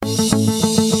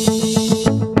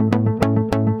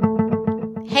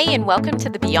and welcome to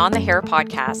the Beyond the Hair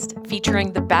podcast,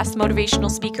 featuring the best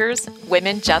motivational speakers,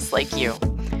 women just like you.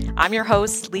 I'm your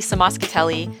host, Lisa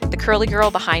Moscatelli, the curly girl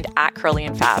behind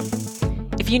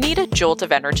 @CurlyandFab. If you need a jolt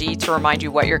of energy to remind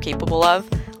you what you're capable of,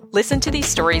 listen to these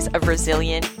stories of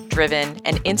resilient, driven,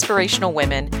 and inspirational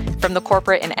women from the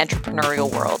corporate and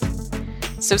entrepreneurial world.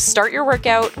 So start your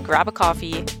workout, grab a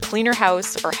coffee, clean your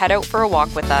house, or head out for a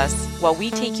walk with us while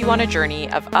we take you on a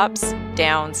journey of ups,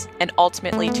 downs, and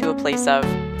ultimately to a place of,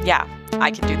 yeah,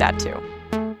 I can do that too.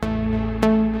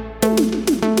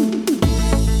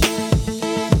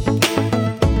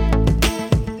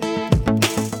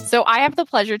 So I have the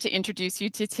pleasure to introduce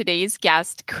you to today's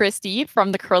guest, Christy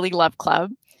from the Curly Love Club.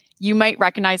 You might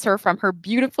recognize her from her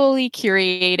beautifully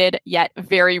curated yet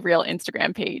very real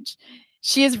Instagram page.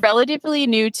 She is relatively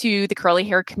new to the curly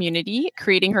hair community,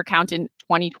 creating her account in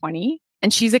 2020,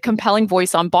 and she's a compelling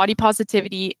voice on body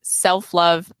positivity,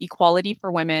 self-love, equality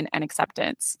for women, and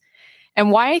acceptance.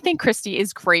 And why I think Christy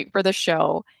is great for the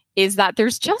show is that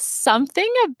there's just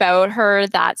something about her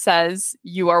that says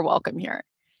you are welcome here.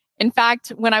 In fact,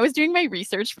 when I was doing my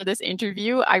research for this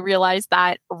interview, I realized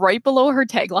that right below her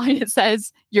tagline, it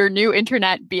says, your new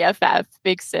internet BFF,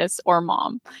 big sis, or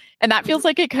mom. And that feels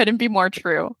like it couldn't be more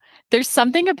true. There's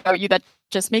something about you that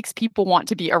just makes people want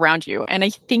to be around you. And I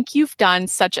think you've done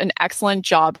such an excellent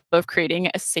job of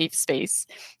creating a safe space.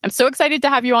 I'm so excited to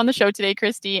have you on the show today,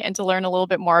 Christy, and to learn a little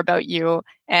bit more about you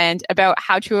and about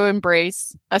how to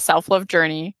embrace a self-love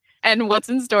journey and what's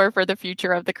in store for the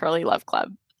future of the Curly Love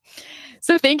Club.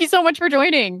 So thank you so much for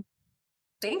joining.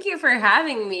 Thank you for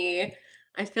having me.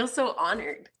 I feel so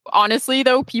honored. Honestly,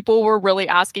 though, people were really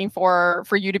asking for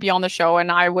you to be on the show,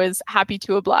 and I was happy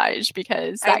to oblige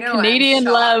because that Canadian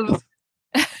love.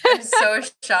 I'm so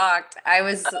shocked. I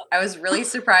was really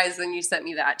surprised when you sent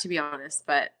me that, to be honest.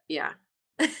 But yeah.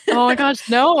 Oh my gosh,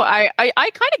 no, I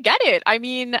kind of get it. I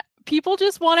mean, people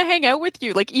just want to hang out with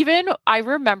you. Like, even I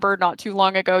remember not too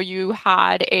long ago, you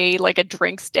had a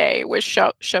drinks day with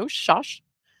Shosh.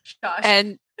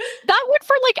 And that went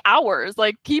for like hours.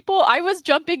 Like, people, I was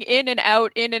jumping in and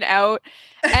out.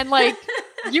 And like,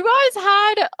 you guys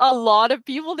had a lot of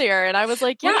people there. And I was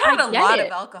like, yeah, we had I a get lot it.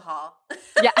 of alcohol.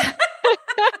 Yeah.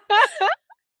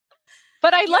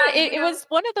 But I love it. It was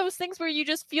one of those things where you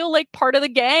just feel like part of the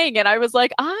gang. And I was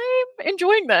like, I'm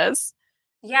enjoying this.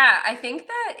 Yeah, I think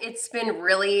that it's been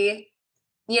really,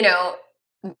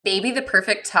 maybe the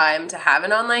perfect time to have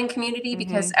an online community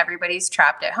because everybody's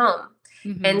trapped at home.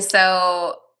 Mm-hmm. And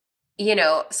so,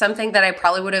 something that I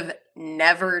probably would have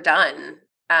never done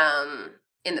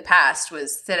in the past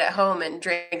was sit at home and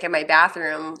drink in my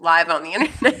bathroom live on the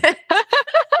internet.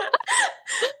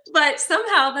 But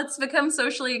somehow that's become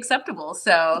socially acceptable.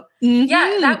 So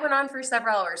yeah, that went on for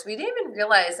several hours. We didn't even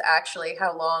realize actually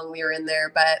how long we were in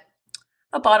there, but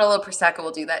a bottle of Prosecco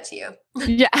will do that to you.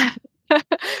 Yeah.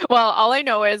 Well, all I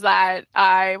know is that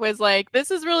I was like, this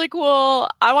is really cool.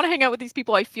 I want to hang out with these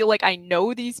people. I feel like I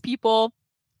know these people.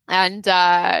 And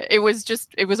it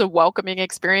was a welcoming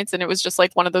experience. And it was just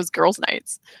like one of those girls'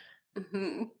 nights.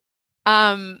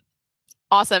 Mm-hmm.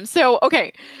 Awesome. So,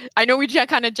 okay, I know we just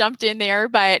kind of jumped in there,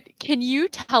 but can you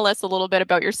tell us a little bit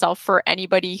about yourself for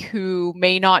anybody who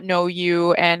may not know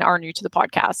you and are new to the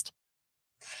podcast?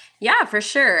 Yeah, for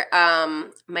sure.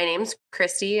 My name's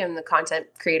Christy. I'm the content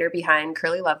creator behind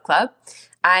Curly Love Club.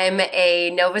 I'm a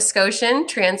Nova Scotian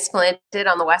transplanted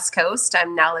on the West Coast.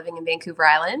 I'm now living in Vancouver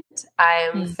Island.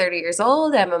 I'm 30 years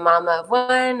old. I'm a mama of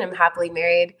one. I'm happily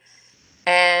married.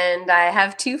 And I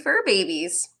have 2 fur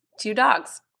babies, 2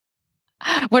 dogs.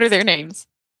 What are their names?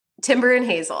 Timber and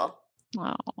Hazel.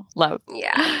 Wow, love.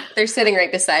 Yeah, they're sitting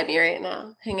right beside me right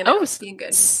now, hanging out, being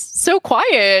good. So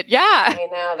quiet, yeah. I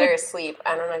know, they're asleep.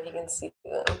 I don't know if you can see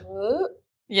them.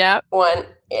 Yeah. One,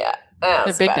 yeah. Oh,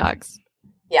 they're big dogs.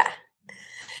 Yeah.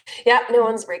 Yeah, no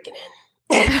one's breaking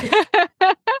in.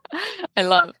 I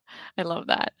love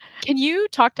that. Can you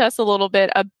talk to us a little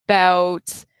bit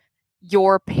about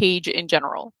your page in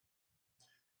general?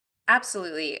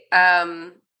 Absolutely.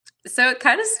 So it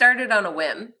kind of started on a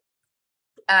whim.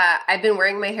 I've been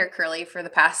wearing my hair curly for the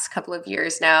past couple of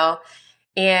years now.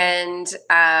 And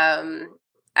I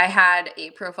had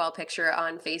a profile picture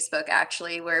on Facebook,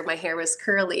 actually, where my hair was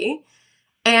curly.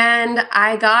 And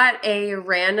I got a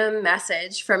random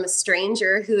message from a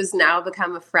stranger who's now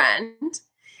become a friend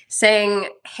saying,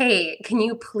 hey, can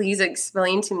you please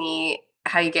explain to me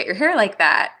how you get your hair like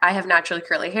that? I have naturally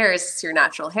curly hair. Is this your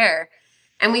natural hair?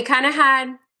 And we kind of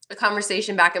had a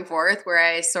conversation back and forth where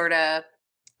I sort of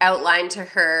outlined to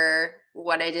her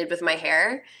what I did with my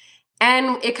hair.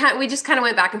 And we just kind of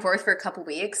went back and forth for a couple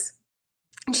weeks.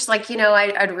 And she's like,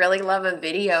 I'd really love a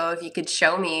video if you could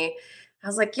show me I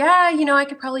was like, yeah, I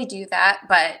could probably do that.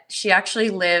 But she actually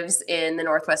lives in the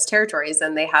Northwest Territories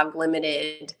and they have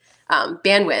limited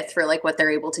bandwidth for like what they're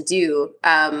able to do,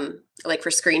 like for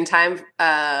screen time,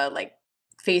 like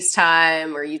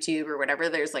FaceTime or YouTube or whatever.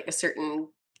 There's like a certain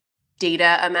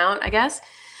data amount, I guess.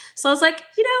 So I was like,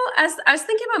 as I was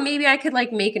thinking about maybe I could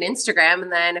like make an Instagram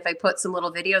and then if I put some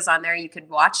little videos on there, you could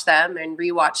watch them and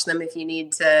rewatch them if you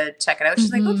need to check it out.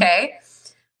 She's like, okay.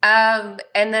 And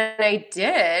then I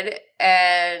did,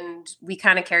 and we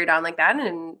kind of carried on like that.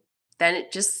 And then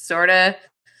it just sort of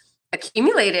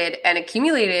accumulated and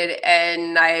accumulated,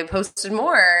 and I posted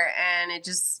more, and it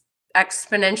just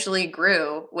exponentially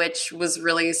grew, which was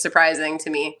really surprising to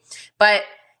me. But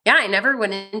yeah, I never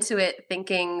went into it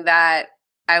thinking that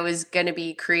I was going to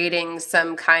be creating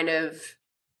some kind of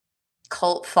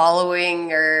cult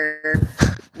following or,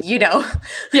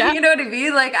 Yeah. you know what I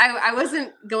mean? Like I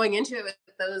wasn't going into it with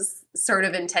those sort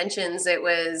of intentions. It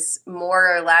was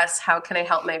more or less, how can I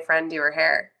help my friend do her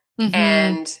hair?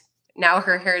 And now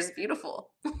her hair is beautiful.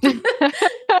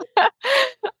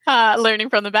 Learning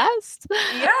from the best.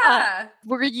 Yeah.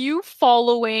 Were you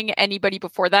following anybody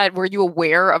before that? Were you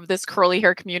aware of this curly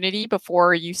hair community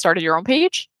before you started your own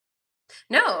page?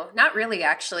 No, not really,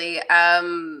 actually.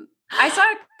 I saw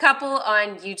a couple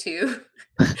on YouTube,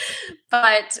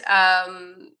 but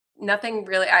nothing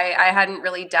really. I hadn't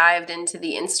really dived into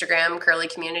the Instagram curly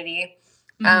community.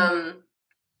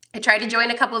 I tried to join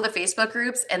a couple of the Facebook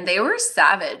groups, and they were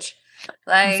savage.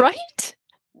 Like, right?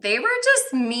 They were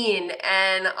just mean.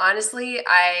 And honestly,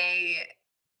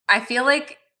 I feel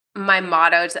like my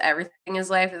motto to everything in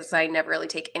life is I never really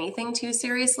take anything too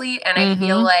seriously. And I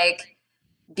feel like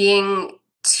being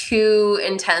too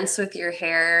intense with your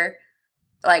hair,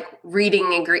 like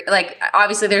reading and like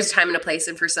obviously there's a time and a place,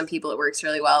 and for some people it works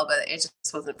really well, but it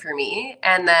just wasn't for me.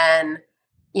 And then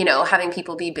having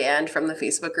people be banned from the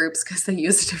Facebook groups because they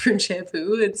use a different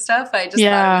shampoo and stuff, I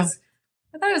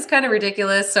thought it was kind of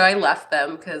ridiculous. So I left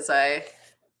them because I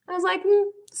was like,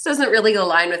 this doesn't really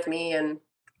align with me. And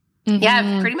yeah,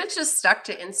 I've pretty much just stuck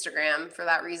to Instagram for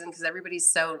that reason, because everybody's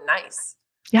so nice.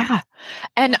 Yeah.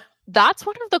 And that's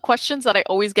one of the questions that I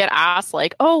always get asked,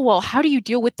 like, oh, well, how do you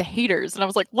deal with the haters? And I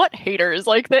was like, what haters?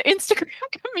 Like, the Instagram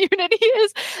community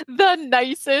is the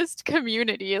nicest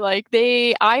community. Like,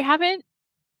 I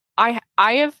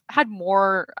have had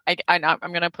more, I'm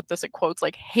going to put this in quotes,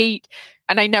 like hate,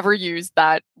 and I never use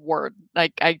that word.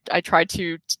 Like, I try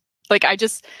to, like,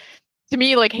 to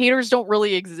me, like, haters don't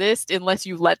really exist unless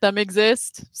you let them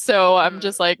exist. So I'm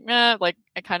just like, like,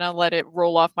 I kind of let it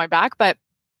roll off my back. But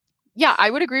yeah, I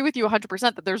would agree with you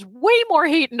 100% that there's way more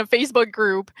hate in a Facebook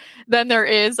group than there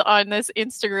is on this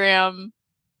Instagram,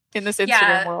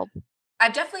 world.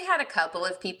 I've definitely had a couple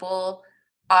of people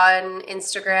on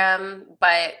Instagram,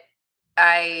 but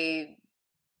I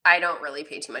don't really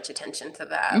pay too much attention to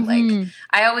that. Like,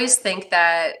 I always think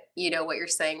that, what you're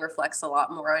saying reflects a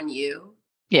lot more on you.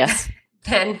 Yes.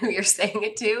 Than who you're saying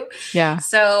it to. Yeah.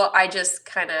 So I just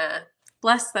kind of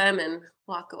bless them and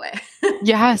walk away.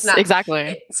 Yes,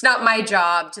 exactly. It's not my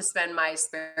job to spend my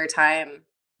spare time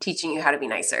teaching you how to be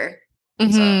nicer.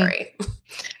 Sorry.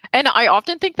 And I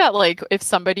often think that, like, if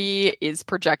somebody is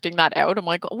projecting that out, I'm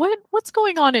like, what's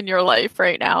going on in your life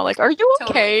right now? Like, are you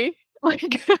okay?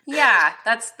 Like, yeah,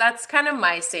 that's kind of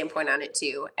my standpoint on it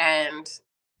too. And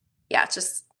yeah, it's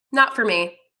just not for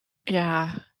me.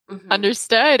 Yeah.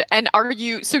 Understood. And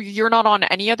so you're not on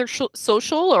any other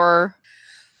social or?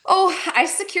 Oh, I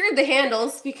secured the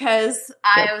handles because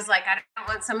I was like, I don't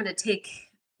want someone to take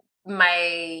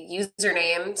my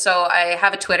username. So I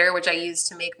have a Twitter, which I use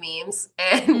to make memes,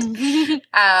 and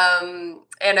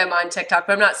and I'm on TikTok,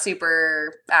 but I'm not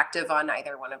super active on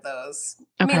either one of those.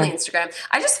 Okay. Mainly Instagram.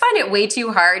 I just find it way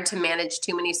too hard to manage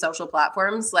too many social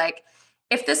platforms. Like,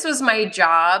 if this was my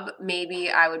job,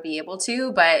 maybe I would be able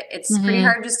to, but it's pretty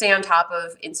hard to stay on top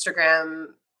of Instagram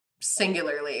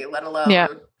singularly, let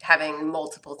alone having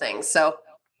multiple things. So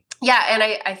yeah, and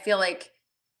I feel like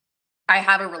I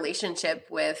have a relationship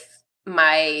with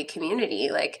my community.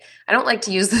 Like, I don't like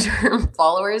to use the term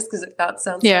followers because that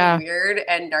sounds so weird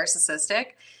and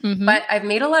narcissistic, but I've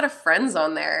made a lot of friends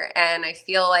on there, and I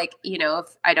feel like, if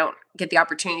I don't get the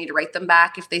opportunity to write them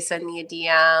back, if they send me a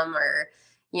DM or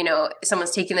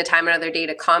someone's taking the time out of their day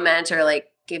to comment or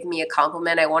like give me a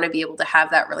compliment, I want to be able to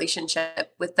have that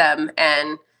relationship with them.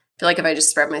 And I feel like if I just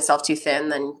spread myself too thin,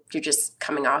 then you're just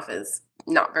coming off as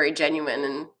not very genuine,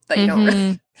 and that you don't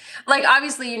really, like,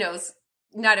 obviously,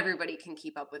 not everybody can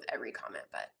keep up with every comment,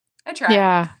 but I try.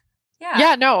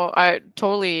 Yeah, no, I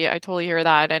totally hear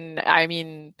that. And I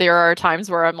mean, there are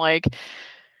times where I'm like,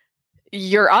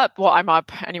 you're up. Well, I'm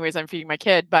up. Anyways, I'm feeding my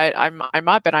kid, but I'm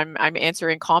up and I'm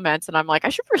answering comments and I'm like, I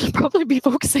should really probably be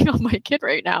focusing on my kid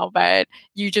right now. But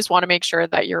you just want to make sure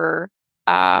that you're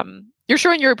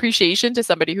showing your appreciation to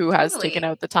somebody who has taken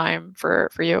Totally. out the time for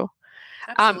you.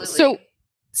 So Absolutely.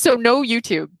 so no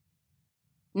YouTube.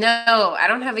 No, I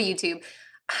don't have a YouTube.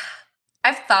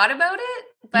 I've thought about it,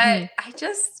 but Hmm.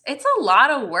 it's a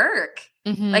lot of work.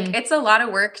 Like, Hmm. it's a lot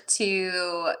of work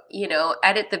to,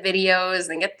 edit the videos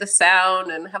and get the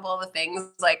sound and have all the things.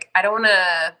 Like, I don't want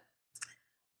to,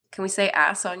 can we say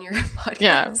ass on your Yeah,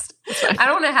 podcast? that's fine. I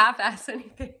don't want to half ass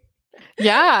anything.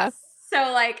 Yeah,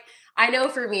 So, like, I know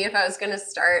for me, if I was going to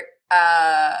start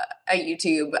a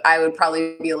YouTube, I would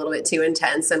probably be a little bit too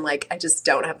intense. And, like, I just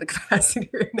don't have the capacity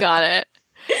right got now. it.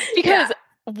 Yeah. Because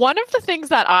one of the things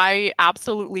that I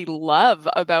absolutely love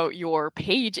about your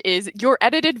page is your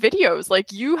edited videos.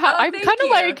 Like you have, Oh, I'm kind thank of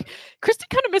you. like Kristen,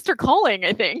 kind of missed her calling,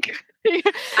 I think.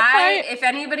 I If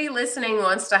anybody listening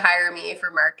wants to hire me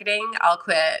for marketing, I'll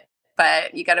quit,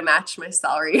 but you got to match my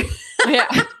salary. yeah.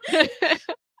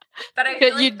 But I Yeah,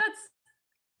 feel like you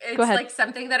go it's ahead. like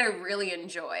something that I really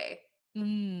enjoy.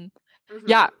 Mm.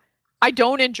 Yeah, Hmm. I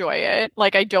don't enjoy it.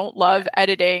 Like I don't Yeah. love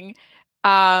editing.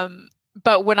 Um,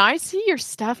 but when I see your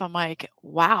stuff, I'm like,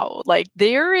 wow, like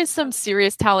there is some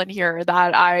serious talent here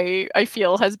that I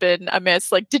feel has been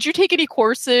amiss. Like, did you take any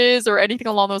courses or anything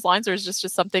along those lines, or is this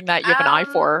just something that you have an eye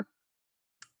Um, for?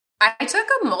 I took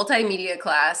a multimedia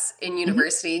class in Hmm.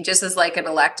 university just as like an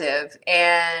elective.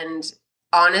 And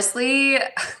honestly,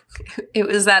 it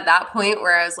was at that point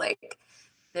where I was like,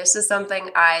 this is something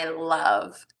I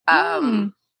love.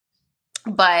 Mm.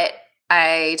 But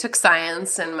I took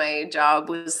science and my job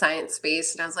was science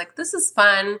based. And I was like, this is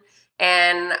fun.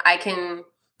 And I can,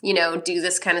 do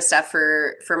this kind of stuff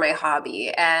for my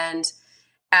hobby. And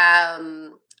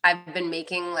I've been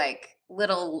making like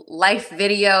little life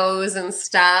videos and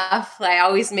stuff. I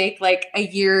always make like a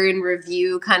year in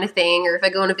review kind of thing. Or if I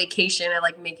go on a vacation, I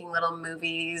like making little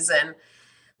movies. And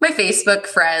my Facebook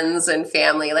friends and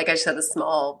family, like I just had a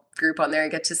small group on there. I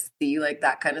get to see like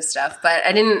that kind of stuff. But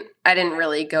I didn't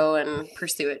really go and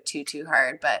pursue it too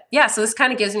hard. But yeah, so this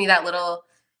kind of gives me that little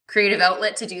creative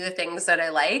outlet to do the things that I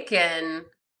like and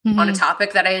on a Hmm.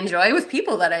 topic that I enjoy with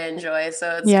people that I enjoy.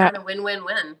 So it's Yeah. kind of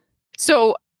win-win-win.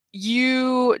 So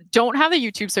you don't have the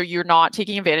YouTube, so you're not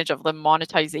taking advantage of the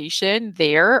monetization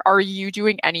there. Are you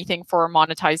doing anything for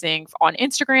monetizing on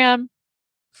Instagram?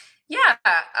 Yeah,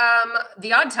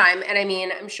 the odd time, and I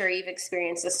mean, I'm sure you've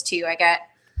experienced this too. I get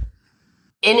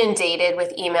inundated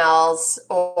with emails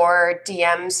or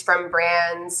DMs from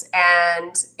brands,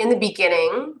 and in the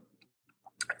beginning,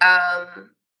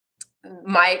 um,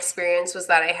 my experience was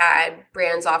that I had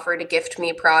brands offer to gift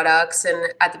me products,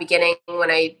 and at the beginning,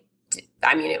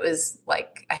 I mean, it was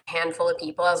like a handful of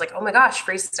people. I was like, oh my gosh,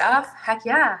 free stuff! Heck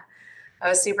yeah! I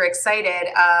was super excited.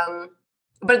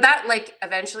 But that, like,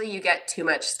 eventually you get too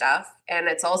much stuff. And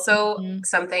it's also Hmm.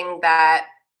 something that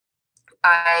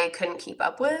I couldn't keep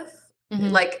up with. Hmm.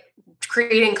 Like,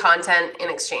 creating content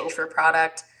in exchange for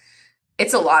product,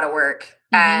 it's a lot of work.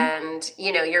 Hmm. And,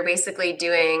 you're basically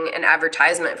doing an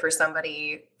advertisement for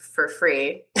somebody for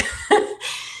free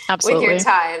with your Absolutely.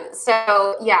 time.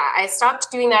 So, yeah, I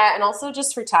stopped doing that. And also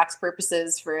just for tax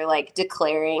purposes, for like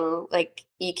declaring, like,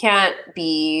 you can't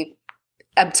be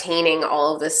obtaining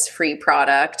all of this free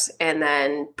product and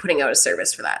then putting out a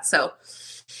service for that. So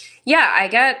yeah, I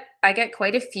get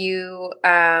quite a few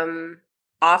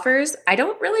offers. I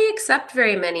don't really accept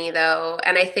very many though,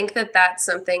 and I think that that's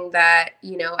something that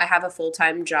I have a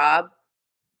full-time job.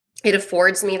 It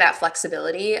affords me that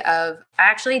flexibility of I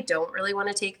actually don't really want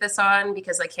to take this on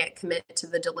because I can't commit to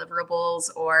the deliverables,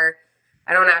 or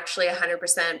I don't actually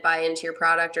 100% buy into your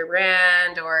product or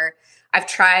brand, or I've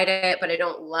tried it but I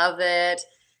don't love it.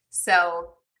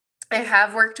 So I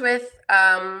have worked with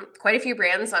quite a few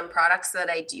brands on products that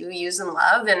I do use and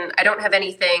love, and I don't have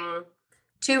anything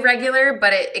too regular,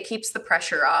 but it keeps the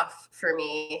pressure off for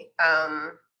me.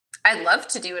 I'd love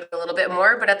to do it a little bit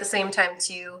more, but at the same time,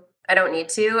 too, I don't need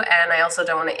to, and I also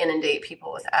don't want to inundate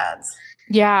people with ads.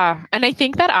 Yeah. And I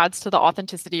think that adds to the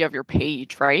authenticity of your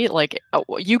page, right? Like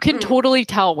you can Mm, totally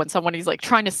tell when someone is like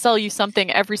trying to sell you something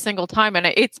every single time and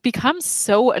it's become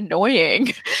so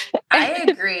annoying. I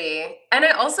agree, and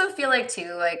I also feel like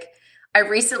too, like I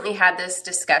recently had this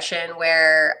discussion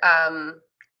where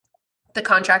the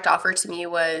contract offer to me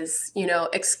was,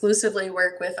 exclusively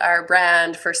work with our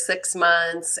brand for 6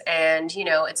 months, and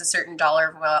it's a certain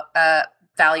dollar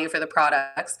value for the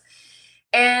products.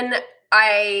 And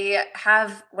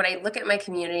when I look at my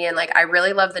community and like, I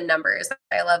really love the numbers.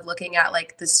 I love looking at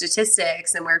like the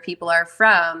statistics and where people are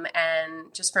from.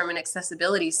 And just from an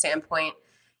accessibility standpoint,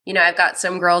 I've got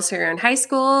some girls who are in high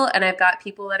school and I've got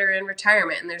people that are in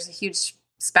retirement, and there's a huge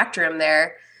spectrum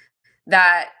there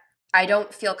that I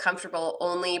don't feel comfortable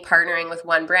only partnering with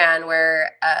one brand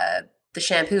where the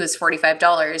shampoo is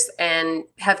 $45 and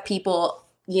have people,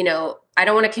 I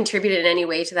don't want to contribute in any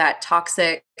way to that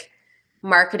toxic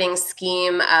marketing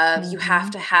scheme of you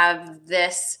have to have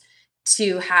this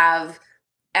to have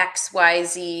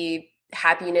XYZ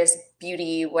happiness,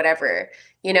 beauty, whatever,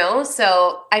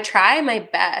 So I try my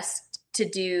best to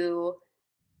do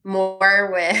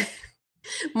more with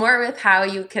how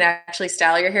you can actually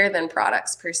style your hair than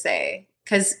products per se.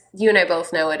 Because you and I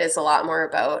both know it is a lot more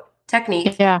about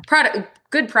technique. Yeah.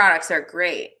 Good products are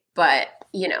great, but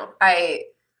I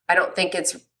don't think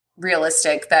it's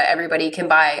realistic that everybody can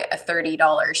buy a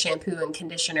 $30 shampoo and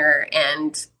conditioner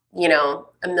and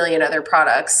a million other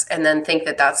products and then think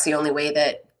that that's the only way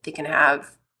that they can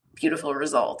have beautiful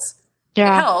results.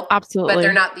 Yeah, they help, absolutely. but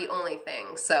they're not the only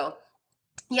thing. So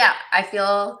yeah, I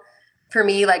feel for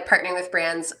me, like partnering with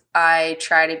brands, I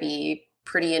try to be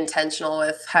pretty intentional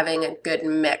with having a good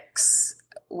mix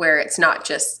where it's not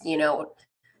just,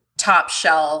 top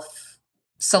shelf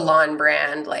salon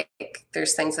brand. Like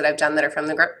there's things that I've done that are from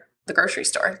the grocery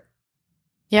store.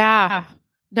 Yeah.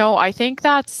 No, I think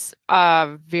that's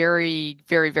a very,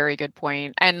 very, very good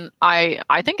point. And I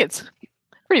think it's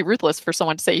pretty ruthless for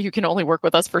someone to say you can only work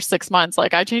with us for 6 months.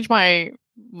 Like I change my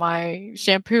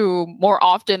shampoo more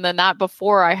often than that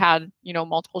before I had,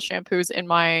 multiple shampoos in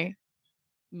my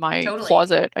Totally.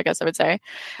 closet, I guess I would say.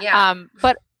 Yeah.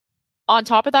 But on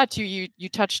top of that too, you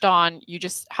touched on you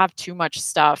just have too much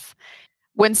stuff.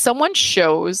 When someone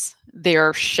shows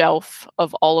their shelf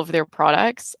of all of their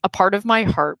products, a part of my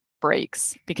heart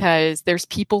breaks because there's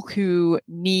people who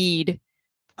need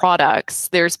products.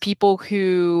 There's people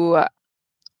who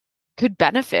could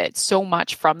benefit so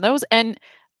much from those. And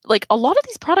like a lot of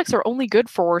these products are only good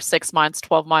for 6 months,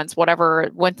 12 months, whatever.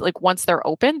 When like once they're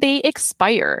open, they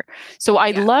expire. So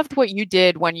I loved what you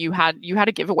did when you had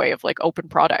a giveaway of like open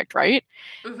product, right?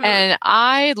 Mm-hmm. And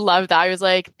I loved that. I was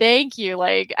like, thank you.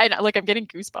 Like I'm getting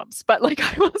goosebumps, but like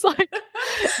I was like,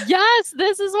 yes,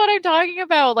 this is what I'm talking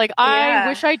about. Like I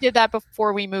wish I did that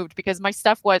before we moved because my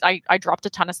stuff was I dropped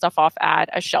a ton of stuff off at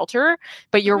a shelter.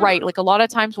 But you're right. Like a lot of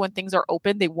times when things are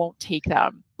open, they won't take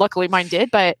them. Luckily mine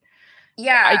did, but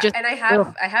yeah,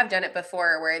 I have done it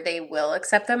before where they will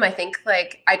accept them. I think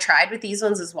like I tried with these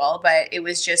ones as well, but it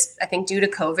was just I think due to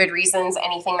COVID reasons,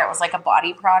 anything that was like a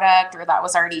body product or that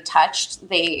was already touched,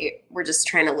 they were just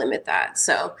trying to limit that.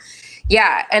 So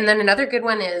yeah, and then another good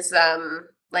one is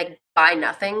like buy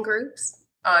nothing groups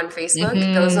on Facebook.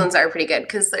 Mm-hmm. Those ones are pretty good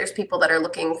because there's people that are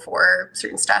looking for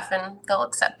certain stuff and they'll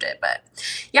accept it. But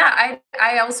yeah,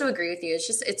 I also agree with you.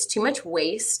 It's too much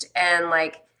waste and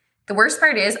like. The worst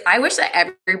part is I wish that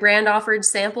every brand offered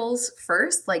samples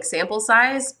first, like sample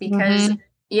size, because,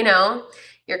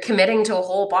 you're committing to a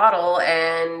whole bottle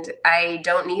and I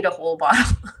don't need a whole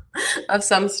bottle of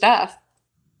some stuff.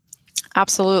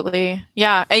 Absolutely.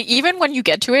 Yeah. Even when you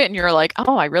get to it and you're like,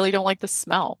 oh, I really don't like the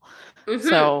smell. Mm-hmm.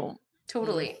 So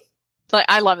totally. Like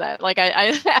I love that. Like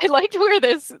I liked where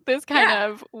this kind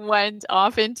of went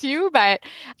off into, but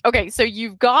okay, so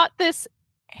you've got this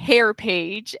hair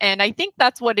page and I think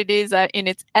that's what it is in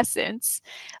its essence,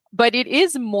 but it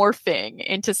is morphing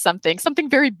into something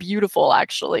very beautiful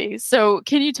actually. So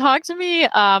can you talk to me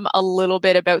a little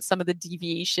bit about some of the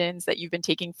deviations that you've been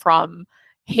taking from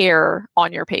hair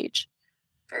on your page?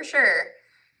 For sure.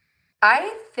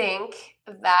 I think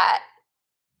that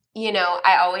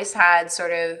I always had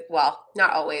sort of, well,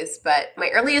 not always, but my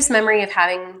earliest memory of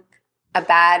having a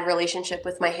bad relationship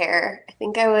with my hair, I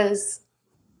think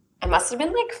I must have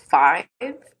been like 5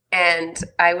 and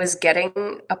I was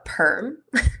getting a perm,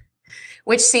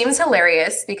 which seems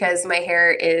hilarious because my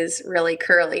hair is really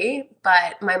curly,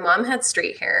 but my mom had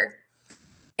straight hair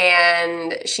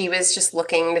and she was just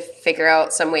looking to figure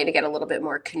out some way to get a little bit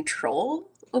more control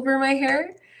over my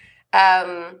hair.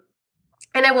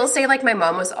 And I will say, like, my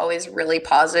mom was always really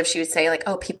positive. She would say, like,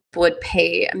 oh, people would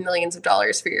pay millions of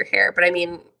dollars for your hair. But I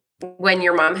mean, when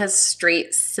your mom has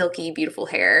straight, silky, beautiful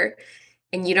hair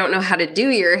and you don't know how to do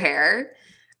your hair,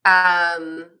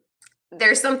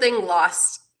 there's something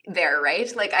lost there,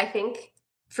 right? Like, I think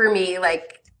for me,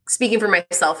 like, speaking for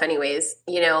myself anyways,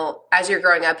 as you're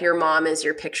growing up, your mom is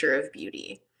your picture of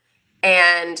beauty.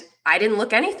 And I didn't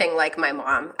look anything like my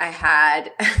mom. I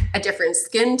had a different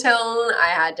skin tone. I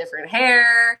had different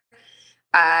hair.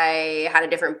 I had a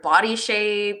different body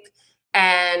shape.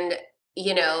 And,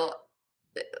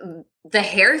 the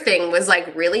hair thing was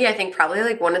like really, I think probably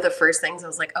like one of the first things I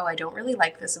was like, oh, I don't really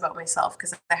like this about myself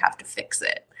because I have to fix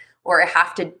it or I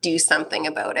have to do something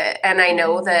about it. And I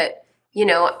know that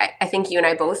I think you and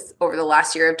I both over the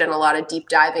last year have done a lot of deep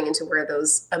diving into where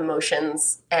those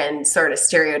emotions and sort of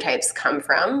stereotypes come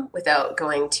from without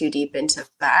going too deep into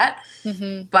that.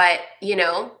 Mm-hmm. But,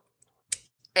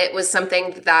 it was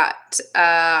something that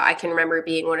I can remember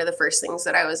being one of the first things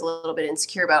that I was a little bit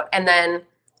insecure about. And then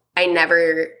I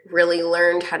never really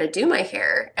learned how to do my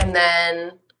hair. And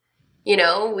then,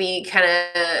 we kind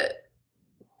of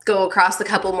go across a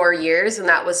couple more years. And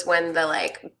that was when the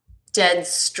like dead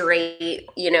straight,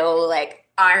 like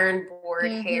iron board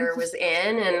hair was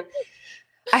in. And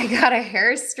I got a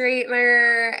hair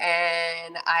straightener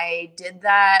and I did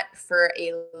that for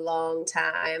a long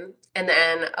time. And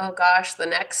then, oh gosh, the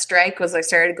next strike was I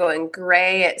started going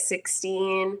gray at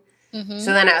 16.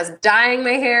 So then I was dyeing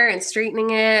my hair and straightening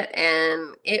it,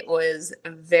 and it was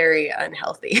very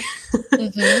unhealthy.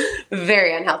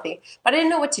 Very unhealthy. But I didn't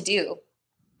know what to do.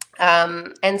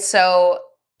 And so,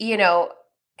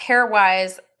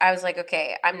 hair-wise, I was like,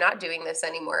 okay, I'm not doing this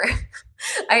anymore.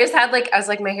 I was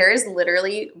like, my hair is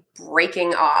literally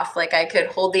breaking off. Like I could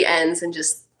hold the ends and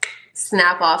just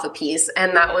snap off a piece.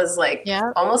 And that was like it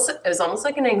was almost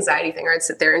like an anxiety thing where I'd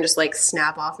sit there and just like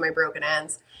snap off my broken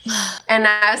ends. And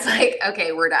I was like,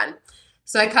 okay, we're done.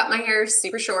 So I cut my hair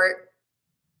super short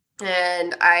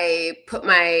and I put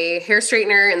my hair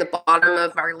straightener in the bottom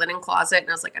of our linen closet and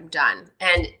I was like, I'm done.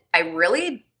 And I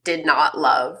really did not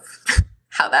love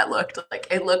how that looked. Like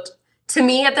it looked, to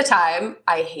me at the time,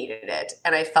 I hated it.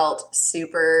 And I felt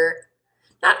super,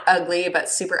 not ugly, but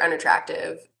super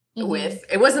unattractive with,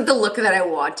 it wasn't the look that I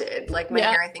wanted. Like my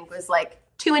hair, I think was like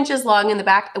 2 inches long in the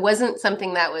back. It wasn't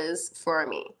something that was for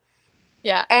me.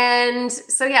 Yeah. And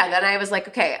so, then I was like,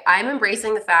 okay, I'm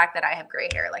embracing the fact that I have gray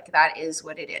hair. Like that is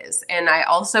what it is. And I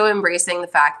also embracing the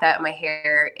fact that my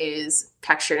hair is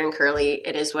textured and curly.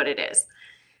 It is what it is.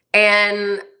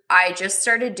 And I just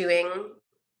started doing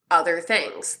other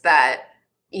things that,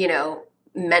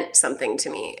 meant something to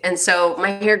me. And so my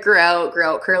hair grew out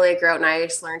curly, grew out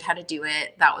nice, learned how to do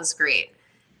it. That was great.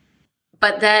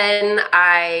 But then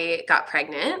I got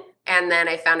pregnant and then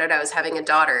I found out I was having a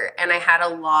daughter and I had a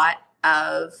lot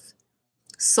of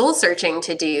soul searching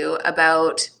to do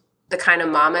about the kind of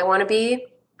mom I want to be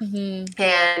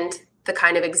and the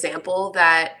kind of example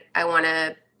that I want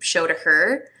to show to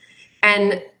her.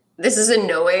 And this is in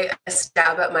no way a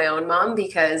stab at my own mom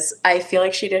because I feel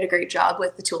like she did a great job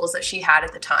with the tools that she had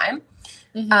at the time.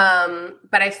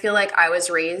 But I feel like I was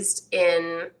raised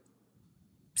in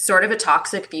sort of a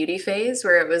toxic beauty phase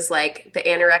where it was like the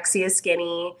anorexia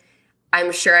skinny.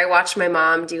 I'm sure I watched my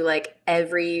mom do like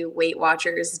every Weight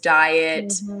Watchers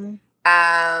diet.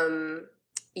 I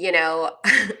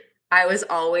was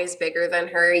always bigger than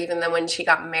her, even though when she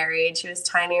got married, she was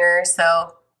tinier.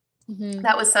 So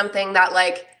that was something that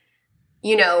like,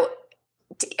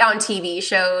 on TV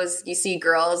shows, you see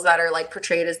girls that are like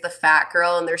portrayed as the fat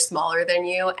girl and they're smaller than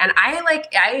you. And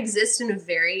I exist in a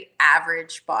very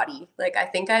average body. Like, I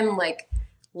think I'm like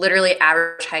literally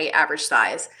average height, average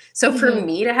size. So for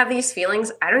me to have these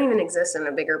feelings, I don't even exist in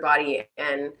a bigger body.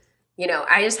 And,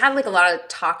 I just had like a lot of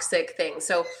toxic things.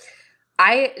 So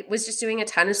I was just doing a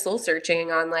ton of soul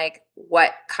searching on like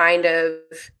what kind of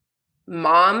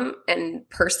mom and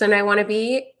person I want to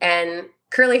be. And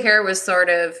curly hair was sort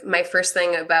of my first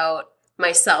thing about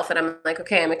myself. And I'm like,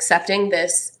 okay, I'm accepting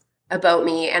this about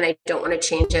me and I don't want to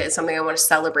change it. It's something I want to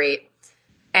celebrate.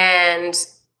 And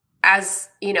as,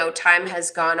 time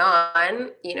has gone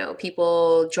on,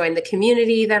 people joined the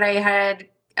community that I had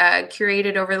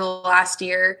curated over the last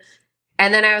year.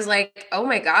 And then I was like, oh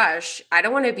my gosh, I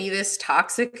don't want to be this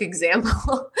toxic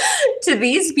example to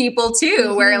these people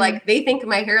too, where like they think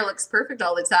my hair looks perfect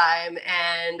all the time.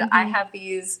 And I have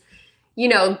these,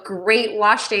 great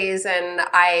wash days and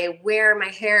I wear my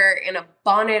hair in a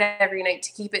bonnet every night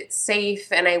to keep it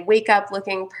safe. And I wake up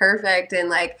looking perfect and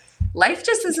like life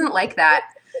just isn't like that.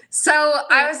 So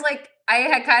I was like, I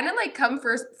had kind of like come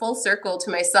for full circle to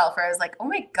myself where I was like, oh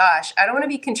my gosh, I don't want to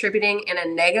be contributing in a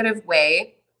negative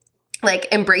way. Like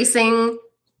embracing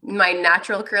my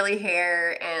natural curly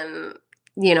hair and,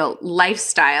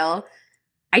 lifestyle.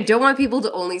 I don't want people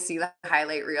to only see the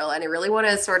highlight reel. And I really want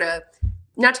to sort of,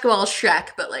 not to go all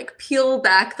Shrek, but like peel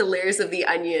back the layers of the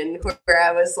onion where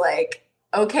I was like,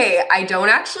 okay, I don't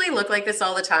actually look like this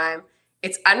all the time.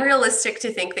 It's unrealistic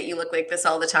to think that you look like this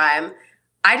all the time.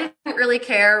 I didn't really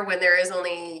care when there is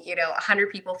only,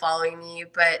 100 people following me.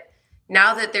 But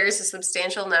now that there's a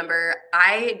substantial number,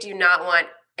 I do not want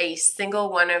a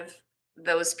single one of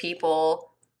those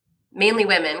people, mainly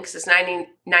women, because it's 99%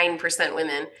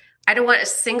 women. I don't want a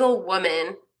single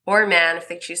woman or man, if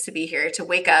they choose to be here, to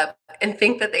wake up and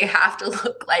think that they have to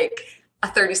look like a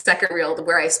 30-second reel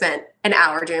where I spent an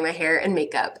hour doing my hair and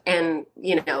makeup and,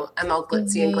 I'm all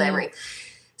glitzy and Mhm. glamoury.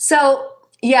 So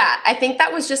yeah, I think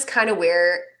that was just kind of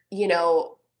where,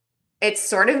 it's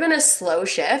sort of been a slow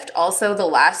shift. Also, the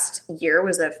last year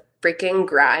was a freaking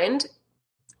grind.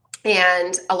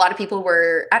 And a lot of people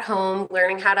were at home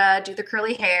learning how to do the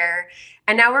curly hair.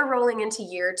 And now we're rolling into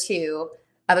year 2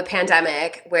 of a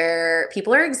pandemic where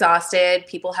people are exhausted,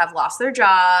 people have lost their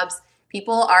jobs,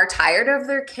 people are tired of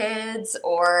their kids,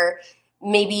 or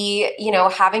maybe,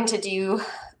 having to do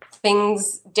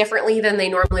things differently than they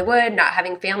normally would, not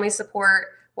having family support,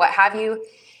 what have you.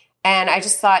 And I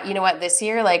just thought, you know what, this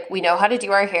year, like, we know how to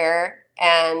do our hair.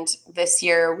 And this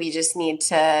year, we just need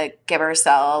to give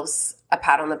ourselves a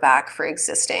pat on the back for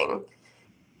existing.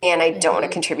 And I don't want to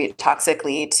Mhm. contribute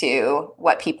toxically to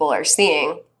what people are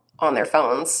seeing on their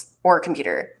phones or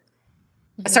computer.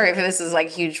 Sorry if Mhm. this is like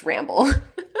a huge ramble.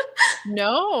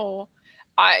 No.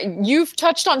 You've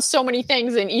touched on so many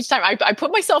things, and each time I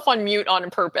put myself on mute on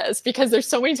purpose because there's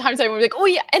so many times I'm like, oh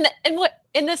yeah, and what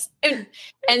in this,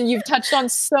 and you've touched on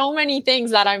so many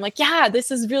things that I'm like, yeah, this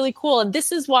is really cool, and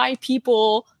this is why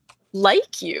people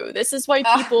like you. This is why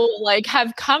uh, people like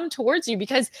have come towards you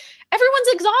because everyone's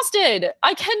exhausted.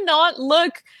 I cannot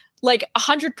look like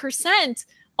 100%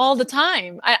 all the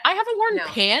time. I haven't worn no.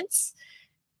 pants.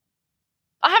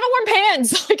 I haven't worn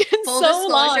pants like in so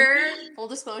long. Full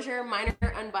disclosure, mine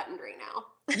are unbuttoned right now.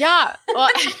 Yeah, well,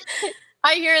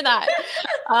 I hear that.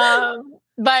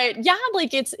 But yeah,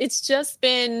 like it's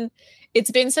been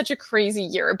such a crazy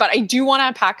year. But I do want to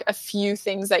unpack a few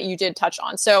things that you did touch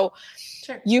on. So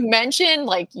Sure. you mentioned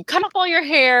like you cut off all your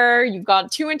hair, you've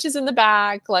got 2 inches in the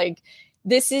back. Like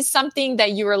this is something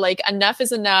that you were like, enough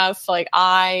is enough. Like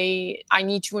I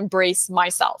need to embrace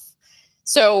myself.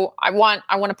 So I want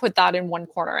to put that in one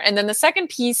corner. And then the second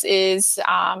piece is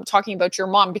talking about your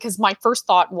mom, because my first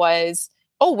thought was,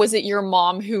 oh, was it your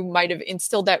mom who might have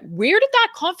instilled that? Where did that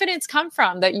confidence come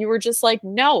from that you were just like,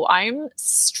 no, I'm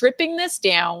stripping this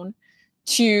down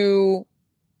to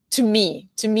to me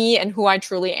and who I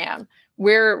truly am?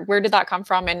 Where did that come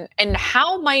from, and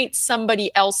how might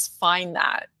somebody else find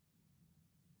that?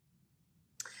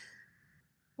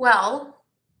 Well,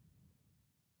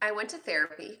 I went to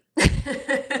therapy.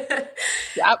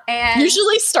 Yeah. And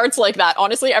Usually starts like that.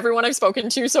 Honestly, everyone I've spoken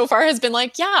to so far has been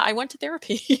like, yeah, I went to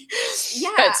therapy. yeah,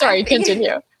 But sorry,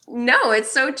 continue. no,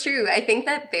 it's so true. I think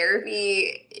that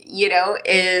therapy,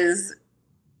 is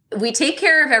we take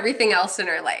care of everything else in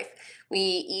our life. We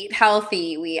eat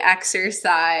healthy, we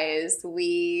exercise,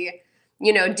 we,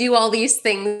 do all these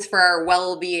things for our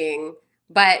well being.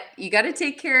 But you got to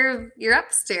take care of your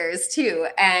upstairs too.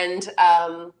 And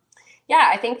yeah,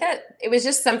 I think that it was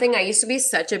just something. I used to be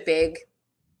such a big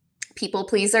people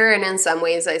pleaser, and in some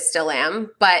ways I still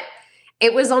am, but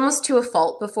it was almost to a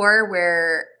fault before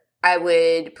where I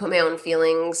would put my own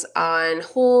feelings on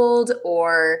hold,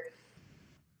 or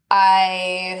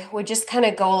I would just kind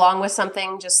of go along with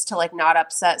something just to like not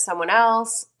upset someone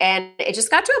else. And it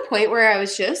just got to a point where I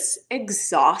was just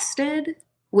exhausted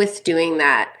with doing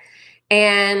that.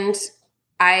 And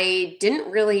I didn't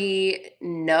really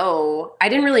know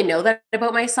that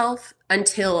about myself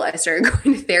until I started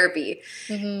going to therapy.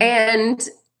 Mm-hmm. And,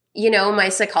 my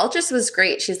psychologist was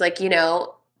great. She's like,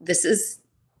 this is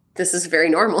very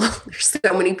normal. There's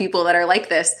so many people that are like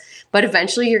this, but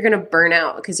eventually you're going to burn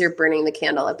out because you're burning the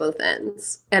candle at both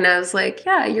ends. And I was like,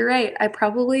 yeah, you're right. I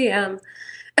probably am.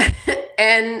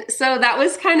 And so that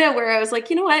was kind of where I was like,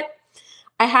 you know what?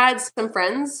 I had some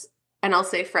friends, and I'll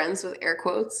say friends with air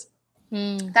quotes,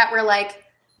 Mm. that were like,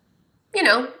 you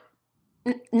know,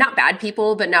 not bad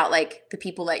people, but not like the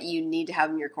people that you need to have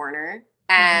in your corner.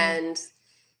 Mm-hmm. And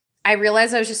I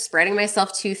realized I was just spreading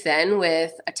myself too thin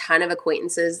with a ton of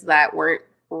acquaintances that weren't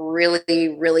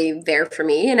really, really there for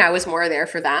me. And I was more there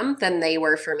for them than they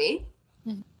were for me.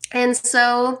 Mm-hmm. And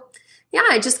so, yeah,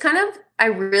 I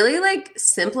really like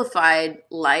simplified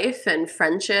life and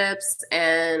friendships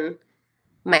and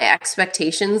my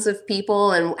expectations of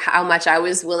people and how much I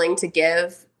was willing to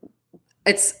give.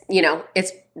 It's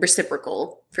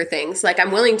reciprocal for things. Like,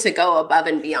 I'm willing to go above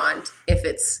and beyond if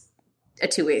it's a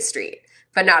two-way street,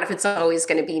 but not if it's always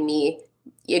going to be me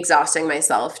exhausting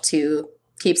myself to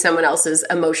keep someone else's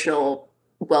emotional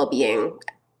well-being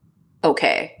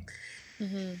okay.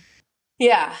 Mm-hmm.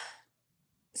 Yeah.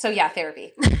 So yeah,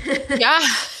 therapy. Yeah.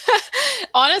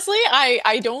 Honestly,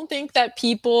 I don't think that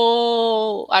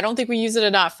I don't think we use it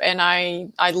enough. And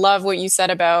I love what you said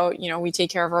about, we take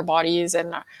care of our bodies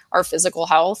and our physical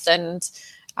health. And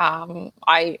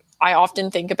I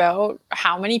often think about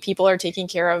how many people are taking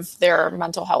care of their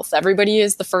mental health. Everybody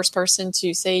is the first person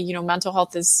to say, mental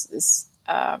health is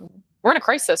we're in a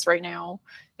crisis right now,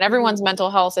 and everyone's Mhm.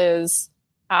 mental health is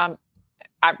um,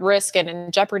 at risk and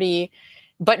in jeopardy.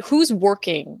 But who's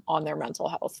working on their mental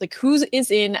health? Like, who's is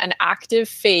in an active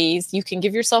phase? You can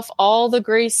give yourself all the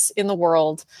grace in the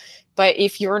world, but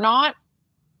if you're not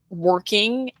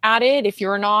working at it, if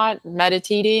you're not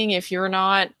meditating, if you're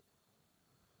not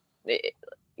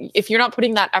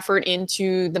putting that effort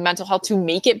into the mental health to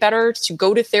make it better, to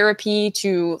go to therapy,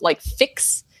 to like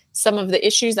fix some of the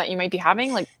issues that you might be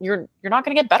having, like you're not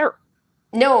going to get better.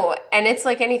 No, and it's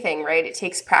like anything, right? It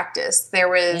takes practice. There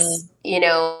was,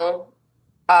 Mm,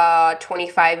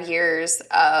 25 years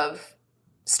of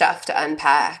stuff to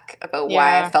unpack about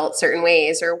why I yeah. felt certain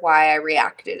ways or why I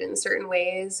reacted in certain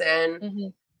ways. And, Hmm.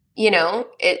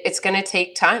 it's going to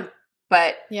take time,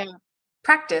 but Yeah.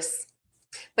 practice.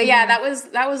 But yeah,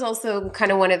 Hmm. that was also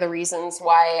kind of one of the reasons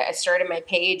why I started my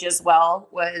page as well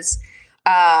was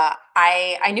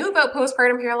I knew about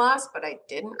postpartum hair loss, but I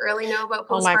didn't really know about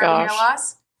Oh my postpartum hair gosh.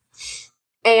 loss.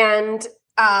 And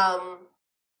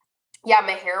yeah,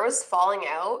 my hair was falling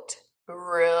out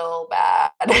real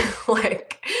bad.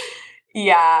 Like,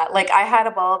 yeah, like I had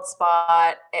a bald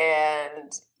spot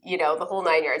and, the whole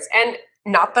 9 yards. And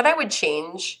not that I would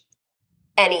change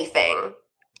anything,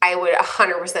 I would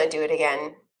 100% do it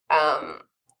again um,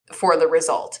 for the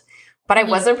result. But I Hmm.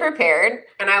 wasn't prepared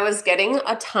and I was getting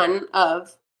a ton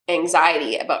of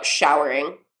anxiety about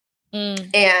showering. Mm,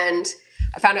 And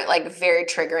I found it like very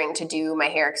triggering to do my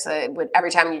hair because it would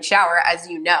every time you shower, as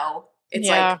you know, it's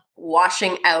like yeah.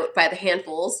 washing out by the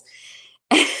handfuls.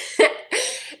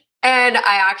 And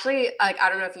I actually like I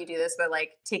don't know if you do this, but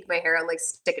like take my hair and like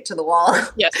stick it to the wall.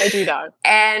 Yes, I do that.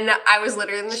 And I was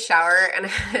literally in the shower and I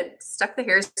had stuck the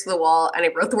hairs to the wall and I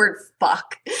wrote the word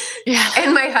fuck. Yeah.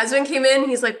 And my husband came in,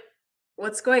 he's like,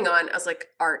 "What's going on?" I was like,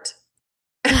 "Art."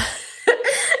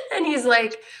 And he's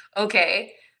like,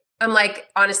 "Okay." I'm like,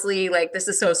 honestly, like this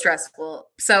is so stressful.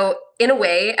 So in a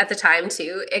way, at the time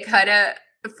too, it kind of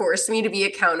forced me to be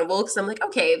accountable because I'm like,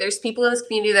 okay, there's people in this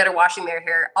community that are washing their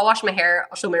hair. I'll wash my hair.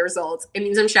 I'll show my results. It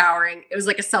means I'm showering. It was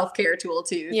like a self-care tool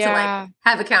too to like Yeah.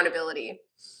 have accountability.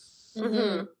 Hmm.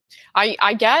 Mm-hmm.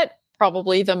 I get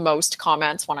probably the most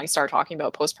comments when I start talking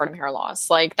about postpartum hair loss.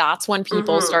 Like that's when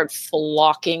people Mm-hmm. start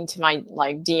flocking to my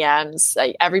like DMs.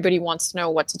 Like everybody wants to know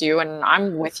what to do, and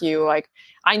I'm with you. Like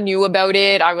I knew about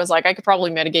it. I was like, I could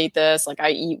probably mitigate this. Like I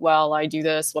eat well, I do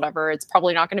this, whatever. It's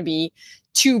probably not going to be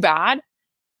too bad,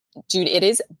 dude. It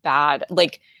is bad.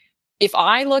 Like if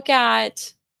I look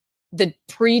at the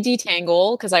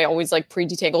pre-detangle, because I always like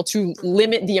pre-detangle to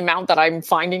limit the amount that I'm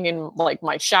finding in like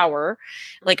my shower.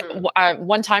 Like Mm-hmm.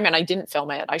 one time, and I didn't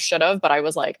film it. I should have, but I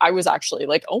was like, I was actually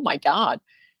like, oh my god,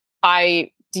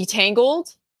 I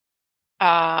detangled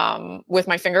with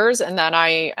my fingers, and then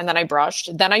I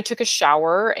brushed. Then I took a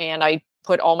shower and I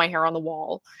put all my hair on the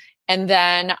wall, and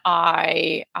then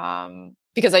I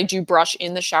because I do brush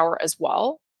in the shower as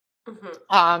well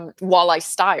Mm-hmm. while I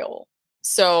style.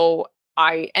 So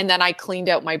and then I cleaned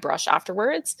out my brush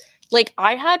afterwards. Like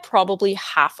I had probably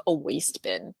half a waste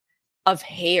bin of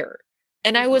hair.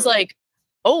 And I was Mm-hmm. like,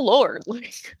 oh Lord,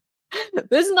 like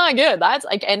this is not good. That's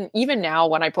like, and even now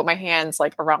when I put my hands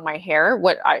like around my hair,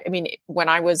 I mean, when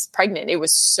I was pregnant, it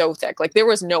was so thick. Like there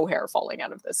was no hair falling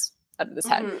out of this head.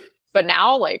 Mm-hmm. But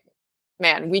now like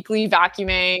man, weekly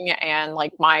vacuuming and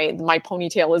like my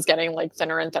ponytail is getting like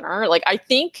thinner and thinner. Like I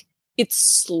think it's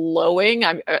slowing.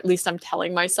 At least I'm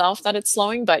telling myself that it's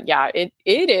slowing, but yeah, it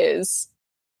is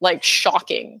like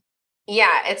shocking.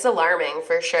 Yeah, it's alarming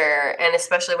for sure. And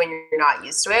especially when you're not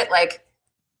used to it. Like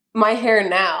my hair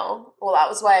now, well, that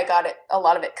was why I got a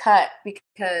lot of it cut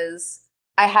because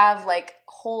I have like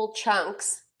whole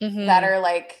chunks that Hmm. are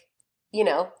like, you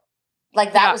know,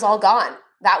 like that Yeah. was all gone.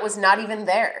 That was not even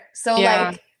there. So Yeah.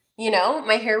 like,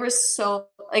 my hair was so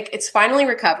like it's finally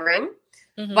recovering,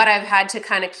 Hmm. but I've had to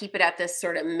kind of keep it at this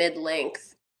sort of mid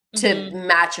length to Hmm.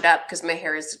 match it up because my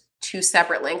hair is two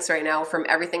separate lengths right now from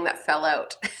everything that fell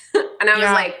out. And I was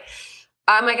Yeah. like,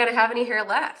 am I going to have any hair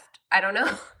left? I don't know.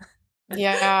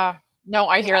 Yeah. No,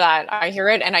 I hear Yeah. that. I hear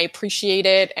it and I appreciate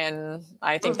it. And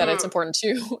I think that it's Hmm. important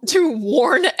to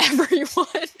warn everyone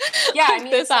Yeah, I if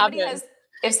mean, this happens.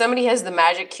 if somebody has the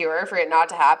magic cure for it not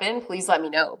to happen, please let me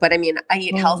know. But I mean, I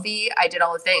eat Mm. healthy, I did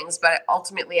all the things, but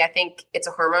ultimately I think it's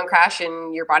a hormone crash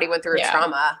and your body went through a Yeah.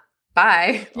 trauma.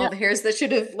 Bye. All Yeah. the hairs that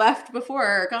should have left before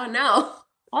are gone now.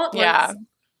 All at Yeah. once.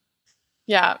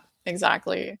 Yeah.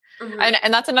 Exactly. Hmm.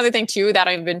 And that's another thing too that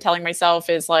I've been telling myself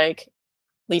is like,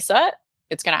 Lisa,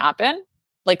 it's gonna happen.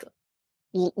 Like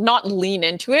not lean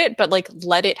into it, but like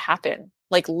let it happen.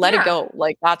 Like let it Yeah. go.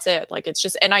 Like that's it. Like it's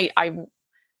just and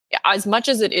as much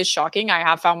as it is shocking, I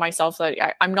have found myself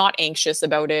that I'm not anxious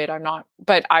about it. I'm not,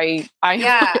 but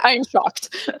Yeah. I am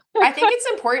shocked. I think it's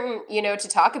important, to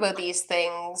talk about these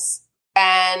things.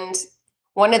 And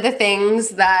one of the things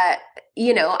that,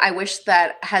 I wish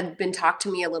that had been talked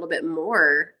to me a little bit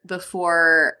more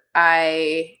before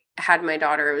I had my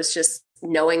daughter was just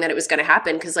knowing that it was going to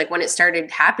happen. Cause like when it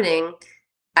started happening,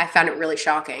 I found it really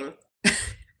shocking.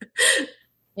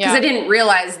 Because I didn't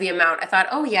realize the amount. I thought,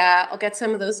 oh yeah, I'll get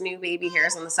some of those new baby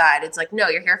hairs on the side. It's like, no,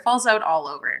 your hair falls out all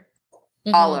over,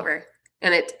 all over.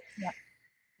 And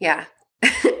yeah.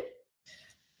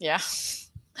 Yeah.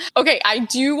 Okay, I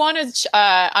do want to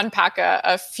unpack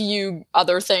a few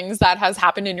other things that has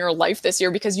happened in your life this year,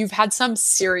 because you've had some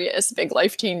serious big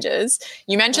life changes.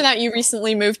 You mentioned that you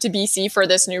recently moved to BC for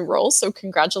this new role, so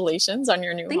congratulations on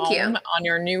your new home, on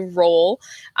your new role.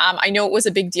 I know it was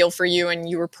a big deal for you, and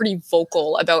you were pretty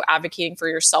vocal about advocating for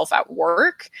yourself at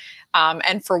work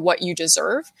and for what you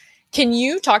deserve. Can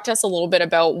you talk to us a little bit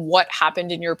about what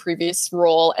happened in your previous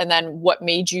role, and then what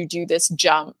made you do this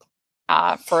jump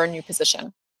for a new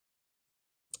position?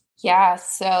 Yeah,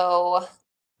 so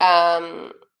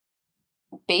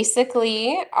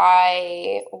basically,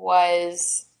 I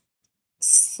was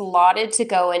slotted to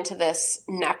go into this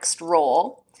next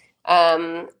role.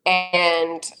 And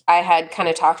I had kind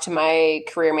of talked to my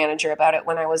career manager about it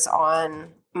when I was on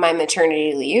my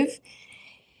maternity leave.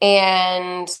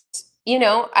 And,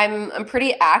 I'm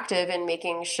pretty active in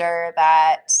making sure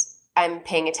that I'm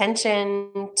paying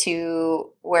attention to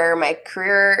where my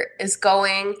career is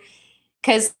going.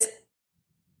 Because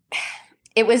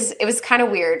it was kind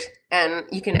of weird, and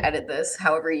you can edit this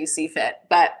however you see fit.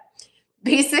 But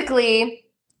basically,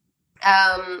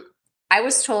 I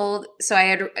was told, so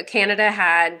Canada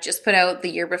had just put out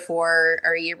the year before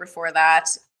or a year before that,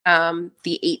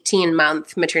 the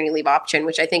 18-month maternity leave option,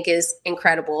 which I think is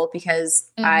incredible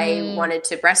because I wanted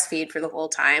to breastfeed for the whole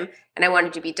time, and I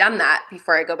wanted to be done that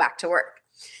before I go back to work.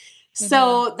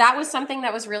 So that was something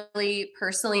that was really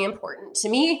personally important to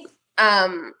me.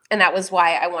 And that was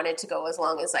why I wanted to go as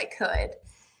long as I could.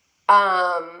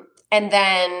 And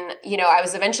then, I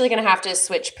was eventually going to have to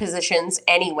switch positions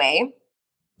anyway.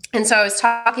 And so I was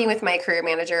talking with my career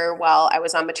manager while I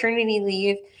was on maternity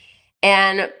leave.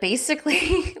 And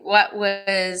basically what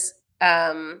was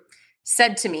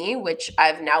said to me, which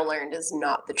I've now learned is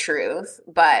not the truth,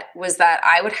 but was that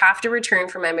I would have to return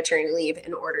from my maternity leave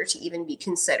in order to even be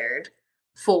considered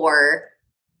for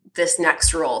this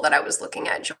next role that I was looking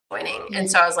at joining. And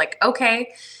so I was like,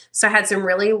 okay. So I had some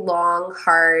really long,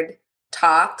 hard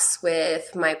talks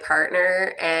with my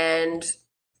partner and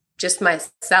just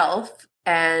myself.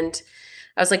 And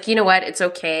I was like, you know what? It's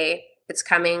okay. It's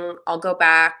coming. I'll go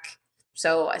back.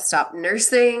 So I stopped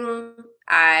nursing.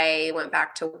 I went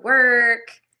back to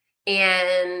work.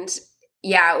 And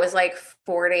yeah, it was like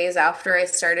 4 days after I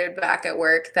started back at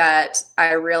work that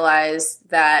I realized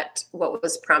that what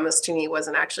was promised to me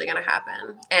wasn't actually going to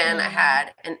happen. And I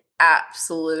had an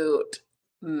absolute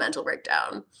mental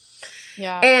breakdown.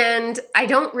 Yeah. And I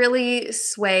don't really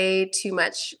sway too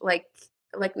much. Like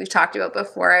we've talked about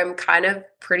before, I'm kind of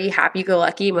pretty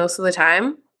happy-go-lucky most of the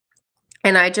time.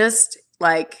 And I just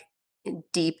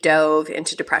deep dove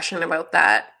into depression about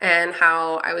that and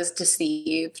how I was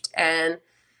deceived. And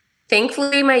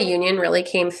thankfully, my union really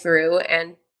came through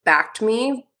and backed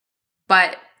me,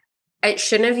 but it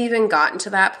shouldn't have even gotten to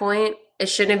that point. I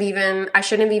shouldn't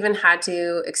have even had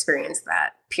to experience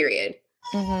that, period.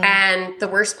 And the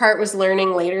worst part was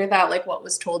learning later that what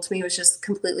was told to me was just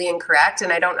completely incorrect.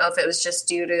 And I don't know if it was just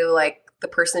due to the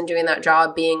person doing that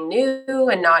job being new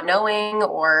and not knowing,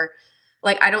 or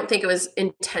I don't think it was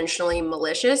intentionally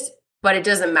malicious, but it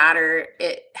doesn't matter.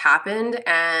 It happened.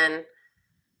 And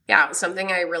yeah, it was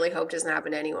something I really hope doesn't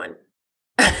happen to anyone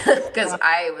because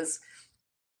I was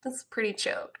pretty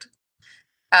choked.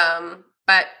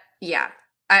 But yeah,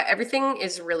 everything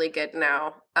is really good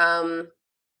now.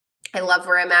 I love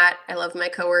where I'm at. I love my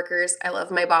coworkers. I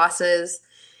love my bosses.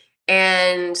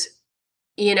 And,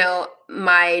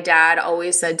 my dad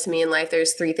always said to me in life,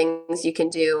 there's 3 things you can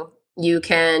do. You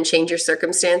can change your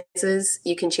circumstances,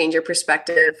 you can change your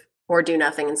perspective, or do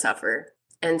nothing and suffer.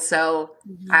 And so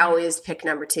I always pick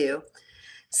number 2.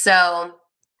 So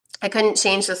I couldn't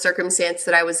change the circumstance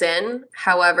that I was in.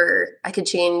 However, I could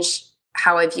change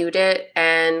how I viewed it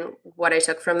and what I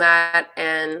took from that.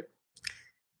 And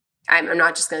I'm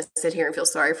not just going to sit here and feel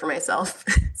sorry for myself.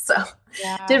 So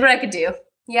did what I could do.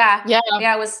 Yeah.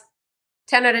 It was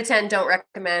 10 out of 10. Don't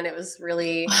recommend. It was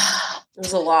really, it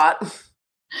was a lot.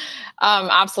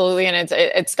 Absolutely. And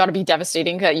it's got to be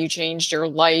devastating that you changed your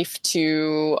life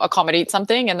to accommodate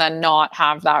something and then not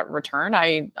have that return.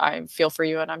 I feel for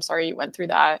you and I'm sorry you went through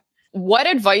that. What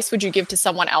advice would you give to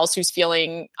someone else who's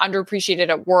feeling underappreciated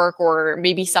at work, or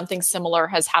maybe something similar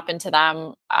has happened to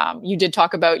them? You did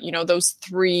talk about, those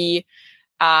three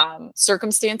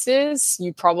circumstances.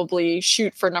 You probably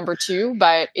shoot for number two,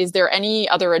 but is there any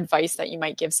other advice that you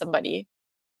might give somebody?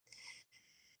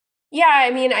 Yeah,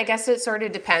 I mean, I guess it sort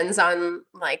of depends on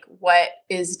like what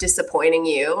is disappointing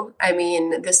you. I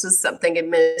mean, this was something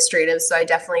administrative, so I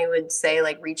definitely would say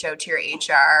like reach out to your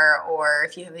HR, or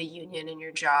if you have a union in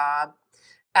your job,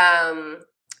 um,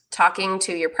 talking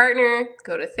to your partner,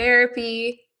 go to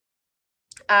therapy.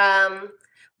 Um,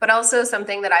 but also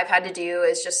something that I've had to do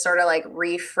is just sort of like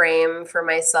reframe for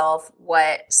myself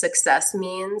what success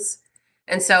means.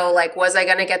 And so, like, was I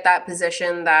going to get that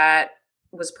position that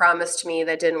was promised to me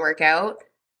that didn't work out?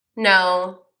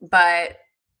 No, but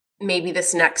maybe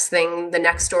this next thing, the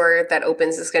next door that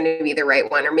opens is going to be the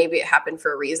right one, or maybe it happened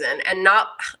for a reason. And not,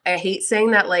 I hate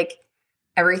saying that like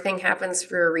everything happens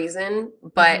for a reason,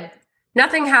 but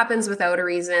nothing happens without a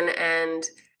reason. And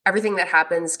everything that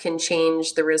happens can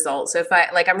change the result. So if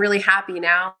I'm really happy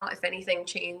now, if anything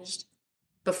changed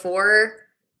before,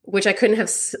 which I couldn't have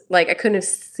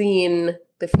seen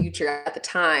the future at the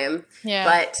time. Yeah.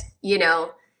 But,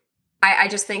 I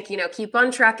just think, keep on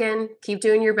trucking, keep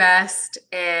doing your best,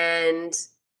 and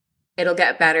it'll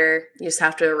get better. You just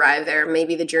have to arrive there.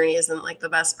 Maybe the journey isn't like the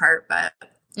best part, but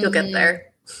you'll get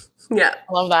there. Yeah.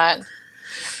 I love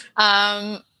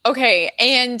that. Okay.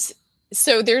 And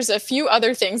so there's a few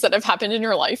other things that have happened in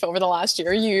your life over the last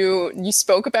year. You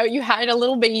spoke about you had a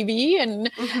little baby and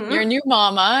your new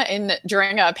mama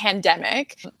during a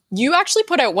pandemic. You actually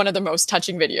put out one of the most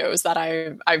touching videos that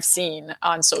I've seen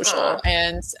on social,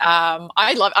 and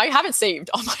I have it saved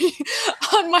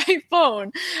on my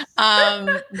phone.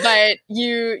 But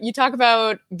you talk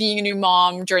about being a new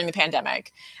mom during the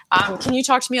pandemic. Can you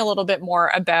talk to me a little bit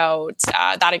more about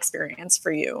that experience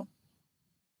for you?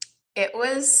 It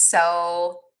was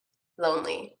so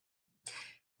lonely.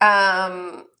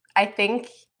 I think,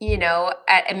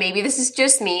 and maybe this is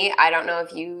just me. I don't know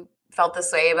if you felt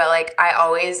this way, but like I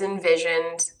always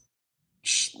envisioned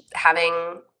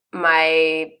having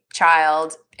my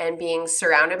child and being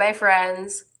surrounded by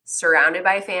friends, surrounded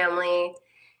by family,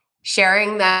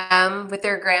 sharing them with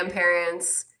their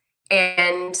grandparents,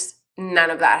 and none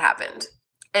of that happened.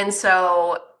 And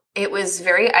so it was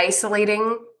very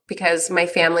isolating because my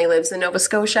family lives in Nova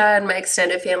Scotia and my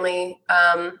extended family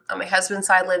on my husband's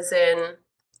side lives in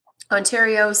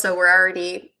Ontario. So we're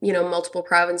already, multiple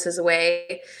provinces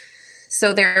away.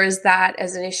 So there was that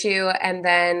as an issue. And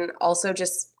then also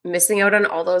just missing out on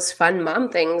all those fun mom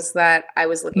things that I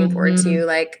was looking forward to,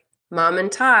 like Mom and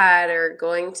Todd, or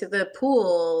going to the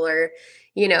pool, or,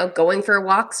 going for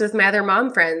walks with my other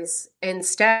mom friends.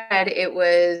 Instead, it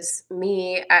was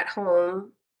me at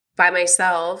home by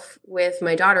myself with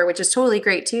my daughter, which is totally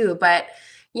great too. But,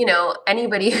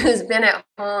 anybody who's been at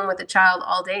home with a child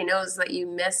all day knows that you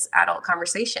miss adult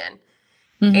conversation.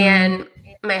 And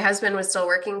my husband was still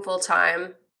working full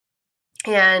time,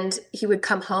 and he would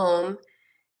come home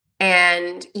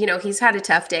and, he's had a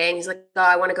tough day and he's like, oh,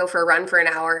 I want to go for a run for an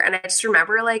hour. And I just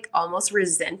remember like almost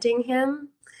resenting him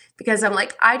because I'm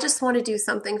like, I just want to do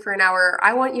something for an hour.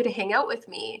 I want you to hang out with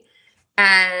me.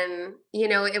 And,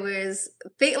 it was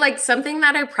like something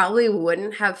that I probably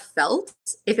wouldn't have felt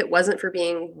if it wasn't for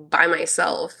being by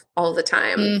myself all the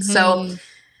time. So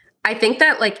I think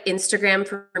that like Instagram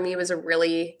for me was a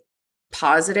really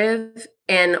positive,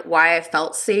 and why I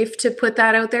felt safe to put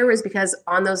that out there was because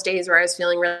on those days where I was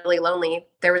feeling really lonely,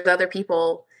 there was other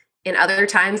people in other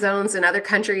time zones, in other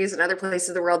countries, and other places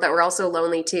of the world that were also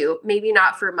lonely too. Maybe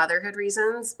not for motherhood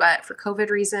reasons, but for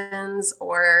COVID reasons,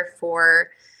 or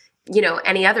for,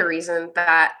 any other reason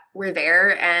that were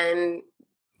there, and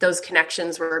those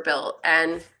connections were built.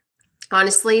 And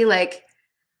honestly, like,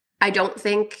 I don't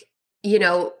think,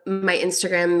 my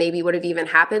Instagram maybe would have even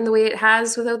happened the way it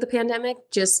has without the pandemic,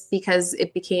 just because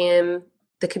it became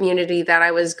the community that I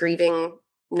was grieving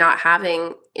not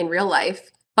having in real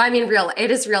life. Well, I mean, it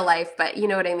is real life, but you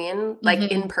know what I mean? Like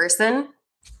in person.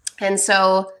 And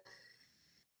so,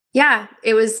 yeah,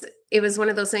 it was one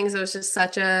of those things that was just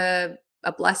such a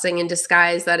blessing in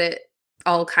disguise that it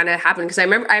all kind of happened. Because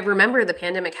I remember the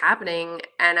pandemic happening,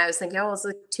 and I was thinking, oh, it's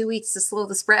like 2 weeks to slow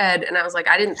the spread. And I was like,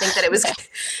 I didn't think that it was,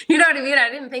 you know what I mean? I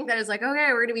didn't think that it was like, okay,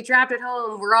 we're going to be trapped at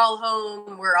home. We're all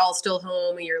home. We're all still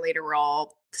home. A year later, we're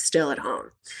all still at home.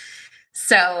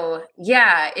 So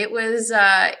yeah, it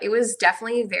was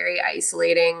definitely very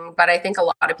isolating, but I think a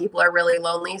lot of people are really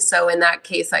lonely. So in that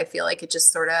case, I feel like it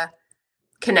just sort of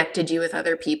connected you with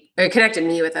other people, or connected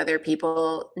me with other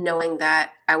people, knowing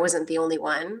that I wasn't the only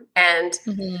one. And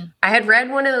Mhm. I had read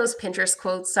one of those Pinterest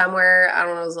quotes somewhere. I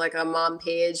don't know, it was like a mom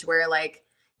page where like,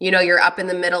 you know, you're up in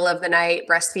the middle of the night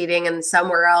breastfeeding and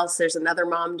somewhere else there's another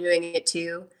mom doing it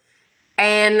too.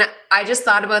 And I just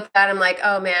thought about that. I'm like,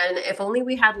 oh man, if only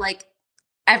we had like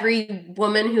every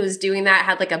woman who was doing that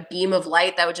had like a beam of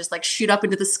light that would just like shoot up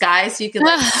into the sky so you could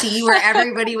like see where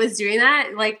everybody was doing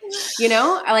that. Like, you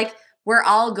know, I like we're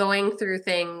all going through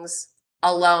things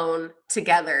alone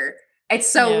together. It's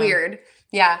so Yeah. weird.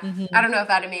 Yeah. I Mhm. don't know if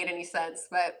that made any sense,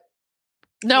 but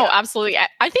No, yeah. absolutely.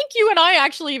 I think you and I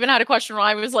actually even had a question when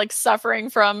I was like suffering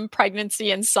from pregnancy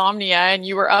insomnia and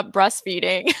you were up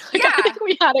breastfeeding. Like I think Yeah.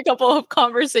 we had a couple of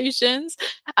conversations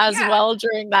as Yeah. well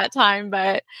during that time,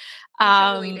 but We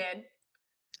totally um did.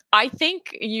 I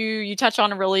think you touch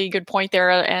on a really good point there,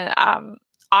 and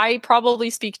I probably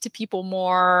speak to people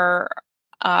more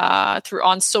through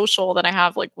on social than I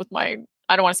have like with my.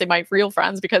 I don't want to say my real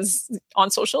friends because on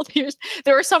social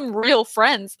there are some real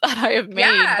friends that I have made,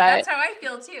 Yeah, that's how I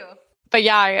feel too. but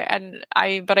yeah,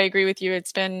 but I agree with you.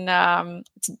 It's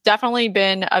definitely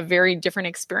been a very different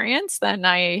experience than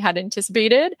I had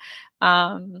anticipated.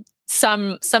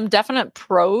 Some definite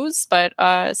pros, but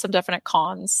some definite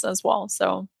cons as well.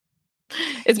 So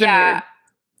it's been Yeah, weird.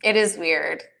 it is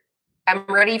weird. I'm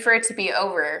ready for it to be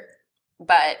over,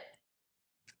 but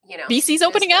you know, BC's it is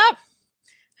opening what up.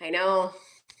 I know.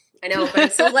 I know, but I'm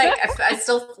still like, I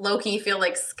still low key feel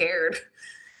like scared.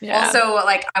 Yeah. Also,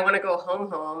 like, I want to go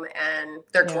home and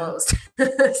they're Yeah. closed.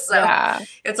 So Yeah.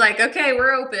 it's like, okay,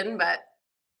 we're open, but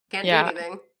can't do Yeah.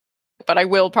 anything. But I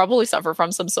will probably suffer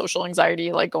from some social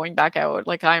anxiety, like going back out.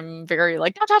 Like I'm very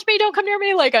like, don't touch me, don't come near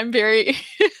me. Like I'm very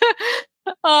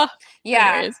uh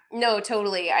Yeah, anyways. no,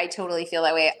 totally. I totally feel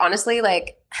that way. Honestly,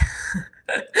 like,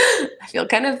 I feel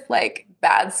kind of like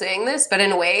bad saying this, but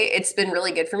in a way, it's been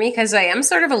really good for me because I am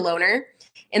sort of a loner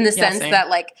in the Yeah, sense same. that,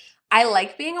 like, I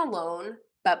like being alone,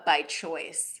 but by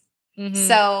choice. Hmm.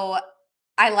 So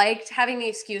I liked having the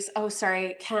excuse, oh,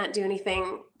 sorry, can't do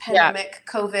anything, Yeah. pandemic,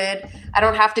 COVID. I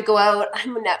don't have to go out.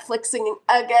 I'm Netflixing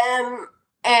again.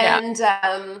 Yeah.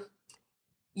 And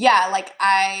yeah, like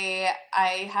I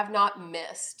have not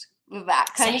missed that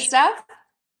kind of Same. stuff.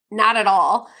 Not at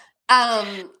all.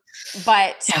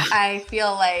 But Yeah. I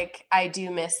feel like I do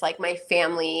miss like my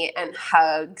family and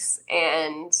hugs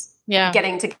and Yeah.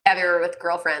 getting together with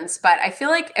girlfriends. But I feel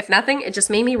like if nothing, it just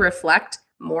made me reflect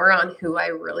more on who I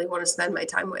really want to spend my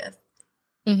time with.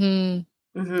 Hmm.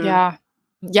 Hmm. Yeah.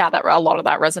 Yeah, that a lot of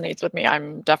that resonates with me.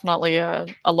 I'm definitely a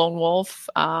lone wolf.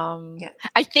 Yeah.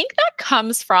 I think that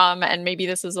comes from, and maybe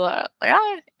this is I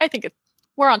think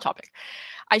we're on topic.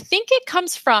 I think it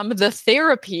comes from the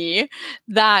therapy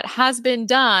that has been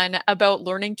done about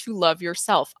learning to love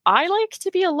yourself. I like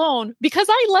to be alone because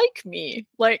I like me.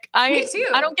 Like Me I too.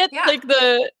 don't get Yeah. like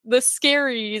the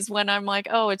scaries when I'm like,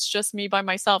 oh, it's just me by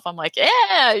myself. I'm like,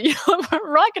 yeah, we're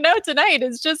rocking out tonight.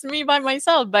 It's just me by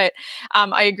myself. But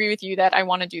I agree with you that I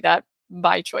want to do that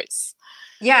by choice.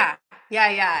 Yeah. Yeah.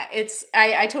 Yeah.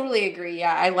 I totally agree.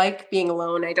 Yeah. I like being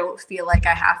alone. I don't feel like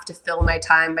I have to fill my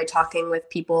time by talking with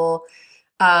people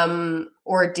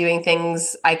or doing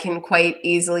things. I can quite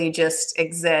easily just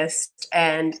exist.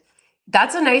 And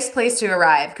that's a nice place to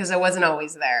arrive because I wasn't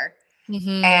always there.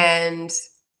 Hmm. And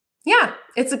yeah,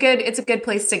 it's a good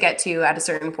place to get to at a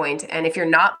certain point. And if you're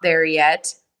not there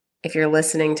yet, if you're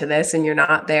listening to this and you're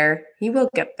not there, you will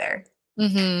get there.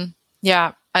 Hmm.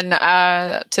 Yeah. And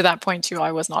to that point too,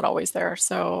 I was not always there.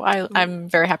 So I'm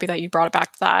very happy that you brought it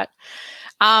back to that.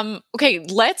 Okay,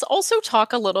 let's also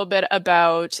talk a little bit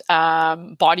about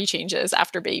body changes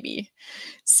after baby.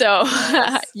 So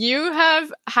Yes. you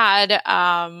have had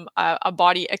a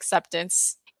body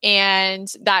acceptance, and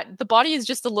that the body is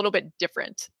just a little bit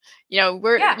different.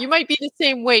 Yeah. You might be the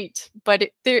same weight, but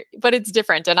it's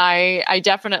different, and I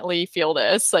definitely feel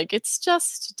this. Like it's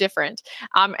just different.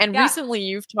 And Yeah. recently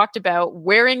you've talked about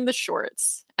wearing the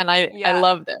shorts, and I Yeah.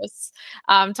 love this.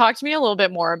 Talk to me a little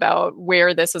bit more about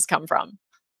where this has come from.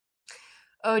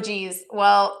 Oh, geez.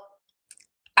 Well,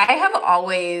 I have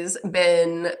always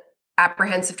been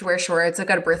apprehensive to wear shorts. I've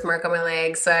got a birthmark on my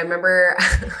leg. So I remember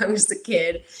I was a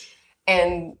kid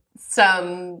and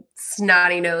some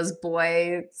snotty nosed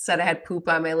boy said I had poop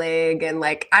on my leg. And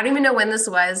like, I don't even know when this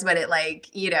was, but it like,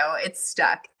 you know, it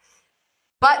stuck.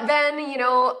 But then, you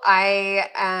know, I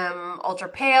am ultra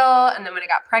pale. And then when I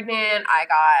got pregnant, I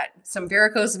got some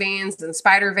varicose veins and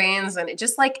spider veins. And it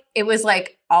just like, it was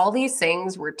like all these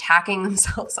things were tacking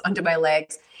themselves onto my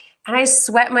legs. And I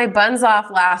sweat my buns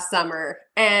off last summer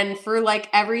and for like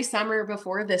every summer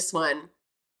before this one.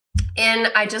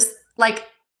 And I just like,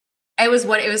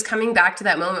 it was coming back to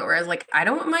that moment where I was like, I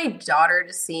don't want my daughter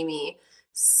to see me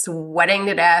sweating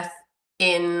to death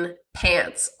in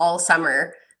pants all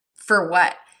summer for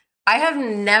what? I have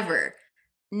never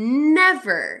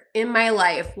in my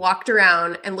life walked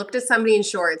around and looked at somebody in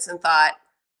shorts and thought,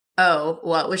 oh,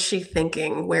 what was she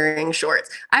thinking wearing shorts?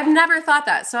 I've never thought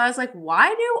that. So I was like, why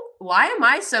am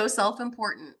I so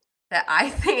self-important that I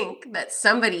think that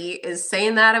somebody is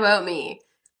saying that about me?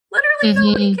 Literally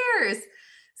nobody cares.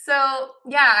 So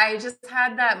yeah, I just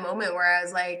had that moment where I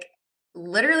was like,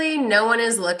 literally no one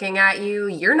is looking at you.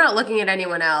 You're not looking at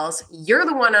anyone else. You're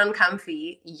the one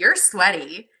uncomfy. You're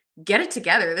sweaty. Get it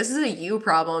together. This is a you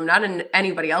problem, not an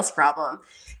anybody else problem.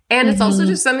 And it's also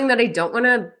just something that I don't want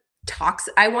to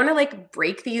I want to like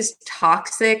break these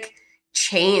toxic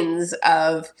chains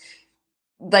of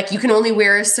like, you can only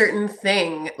wear a certain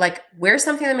thing, like wear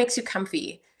something that makes you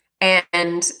comfy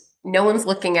and no one's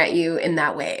looking at you in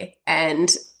that way.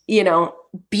 And, you know,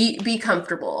 be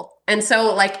comfortable. And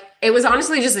so like, it was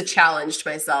honestly just a challenge to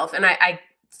myself. And I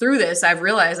through this, I've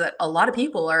realized that a lot of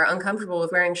people are uncomfortable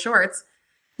with wearing shorts.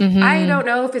 I don't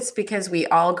know if it's because we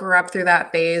all grew up through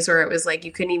that phase or it was like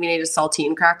you couldn't even eat a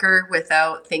saltine cracker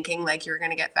without thinking like you were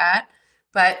going to get fat.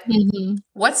 But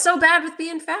what's so bad with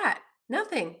being fat?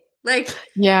 Nothing. Like,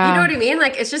 Yeah. you know what I mean?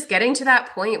 Like, it's just getting to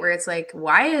that point where it's like,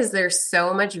 why is there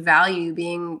so much value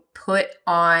being put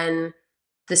on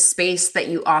the space that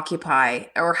you occupy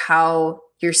or how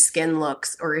your skin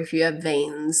looks or if you have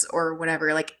veins or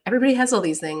whatever? Like, everybody has all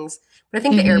these things. But I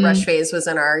think the airbrush phase was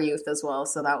in our youth as well.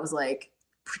 So that was like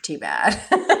pretty bad.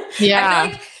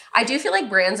 Yeah. I do feel like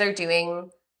brands are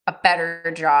doing a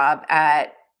better job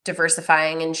at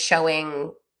diversifying and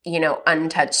showing, you know,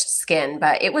 untouched skin.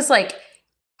 But it was like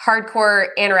hardcore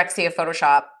anorexia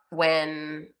Photoshop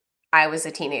when I was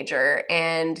a teenager.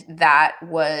 And that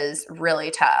was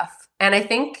really tough. And I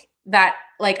think that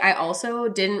like, I also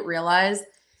didn't realize,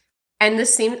 and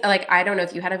this seemed like, I don't know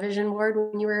if you had a vision board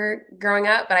when you were growing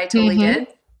up, but I totally did.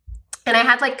 And I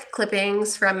had like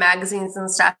clippings from magazines and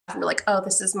stuff. And we're like, oh,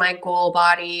 this is my goal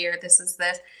body or this is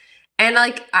this. And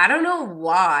like, I don't know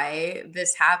why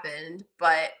this happened,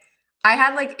 but I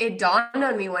had like, it dawned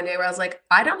on me one day where I was like,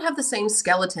 I don't have the same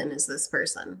skeleton as this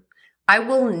person. I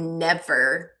will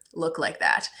never look like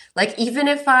that. Like, even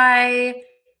if I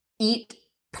eat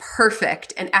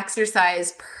perfect and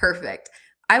exercise perfect,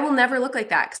 I will never look like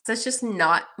that because that's just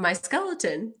not my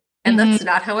skeleton. And that's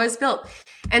not how I was built.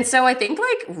 And so I think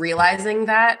like realizing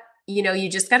that, you know, you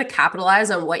just got to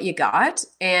capitalize on what you got.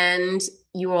 And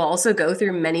you will also go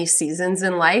through many seasons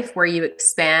in life where you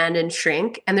expand and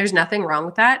shrink. And there's nothing wrong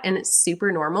with that. And it's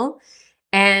super normal.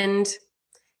 And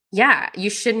yeah, you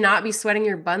should not be sweating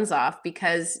your buns off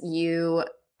because you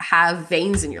have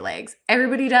veins in your legs.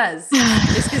 Everybody does.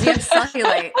 Just because you have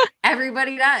cellulite.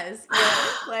 Everybody does. You know?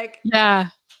 Like, yeah.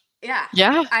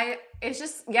 It's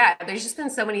just, there's just been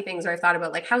so many things where I thought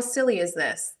about like, how silly is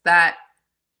this that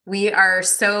we are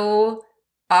so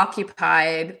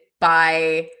occupied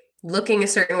by looking a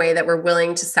certain way that we're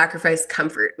willing to sacrifice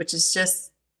comfort, which is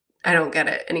just, I don't get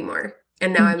it anymore.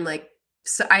 And now I'm like,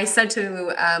 so I said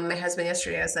to my husband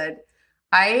yesterday, I said,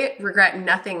 I regret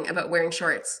nothing about wearing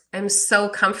shorts. I'm so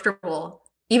comfortable.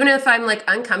 Even if I'm like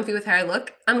uncomfy with how I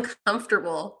look, I'm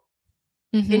comfortable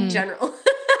in general.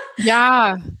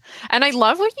 Yeah. And I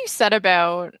love what you said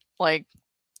about like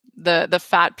the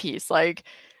fat piece. Like,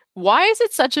 why is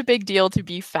it such a big deal to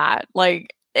be fat?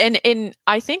 Like, and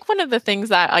I think one of the things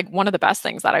that like one of the best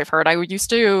things that I've heard, I used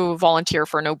to volunteer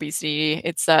for an obesity.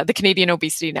 It's the Canadian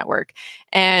Obesity Network.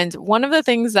 And one of the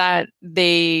things that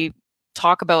they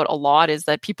talk about a lot is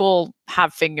that people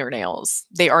have fingernails.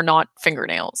 They are not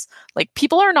fingernails. Like,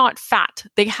 people are not fat.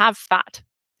 They have fat.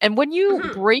 And when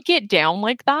you break it down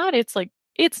like that, it's like,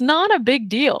 it's not a big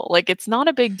deal. Like, it's not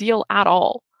a big deal at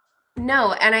all.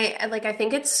 No, and I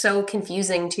think it's so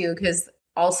confusing too, because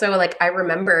also like I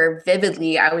remember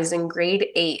vividly, I was in grade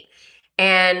 8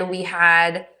 and we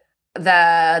had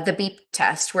the beep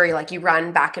test where you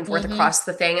run back and forth across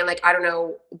the thing. And like, I don't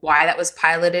know why that was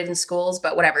piloted in schools,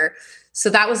 but whatever. So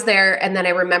that was there. And then I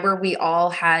remember we all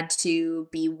had to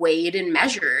be weighed and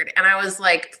measured. And I was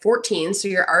like 14. So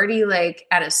you're already like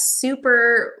at a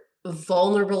super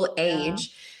vulnerable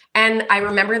age. And I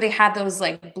remember they had those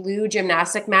like blue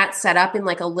gymnastic mats set up in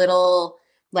like a little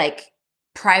like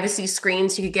privacy screen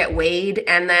so you could get weighed.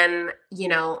 And then, you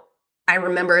know, I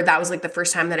remember that was like the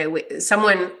first time that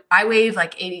I weighed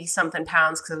like 80 something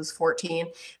pounds because I was 14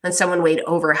 and someone weighed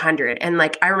over 100. And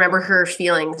like, I remember her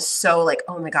feeling so like,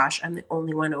 oh my gosh, I'm the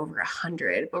only one over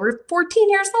 100, but we're 14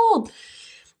 years old.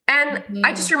 And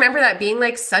I just remember that being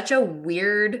like such a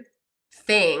weird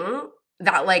thing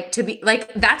that like to be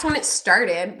like that's when it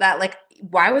started that like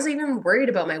why was I even worried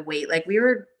about my weight? Like we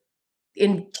were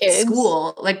in Kids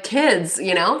school, like kids,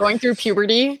 you know? going through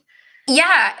puberty.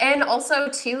 Yeah, and also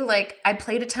too, like I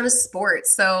played a ton of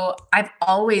sports, so I've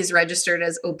always registered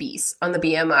as obese on the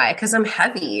BMI because I'm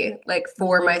heavy, like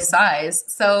for my Mhm. size.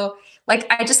 So like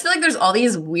I just feel like there's all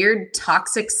these weird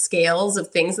toxic scales of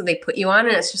things that they put you on,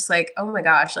 and it's just like, oh my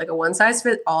gosh, like a one size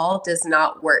fit all does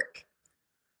not work.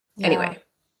 Yeah. Anyway,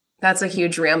 that's a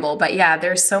huge ramble, but yeah,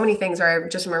 there's so many things where I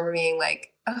just remember being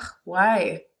like, ugh,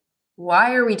 why?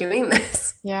 Why are we doing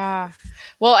this? Yeah.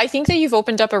 Well, I think that you've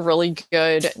opened up a really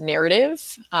good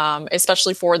narrative,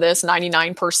 especially for this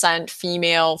 99%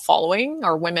 female following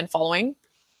or women following,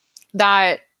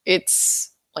 that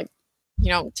it's like,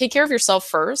 take care of yourself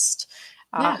first.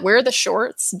 Yeah. Wear the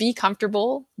shorts, be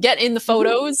comfortable, get in the Mhm.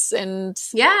 photos. And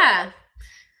Yeah.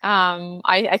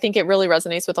 I think it really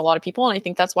resonates with a lot of people. And I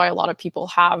think that's why a lot of people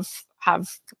have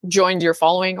joined your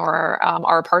following or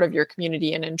are a part of your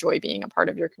community and enjoy being a part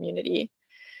of your community.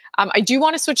 I do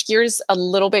want to switch gears a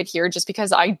little bit here just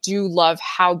because I do love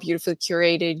how beautifully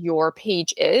curated your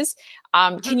page is.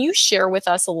 Mhm. Can you share with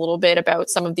us a little bit about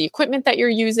some of the equipment that you're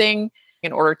using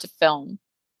in order to film?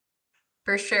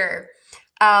 For sure.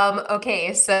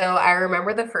 Okay, so I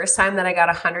remember the first time that I got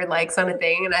 100 likes on a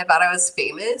thing and I thought I was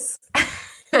famous.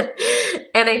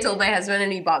 And I told my husband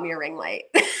and he bought me a ring light.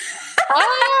 Yeah,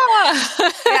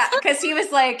 Ah! because he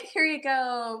was like, here you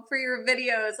go for your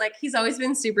videos. Like he's always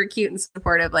been super cute and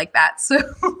supportive like that. So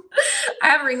I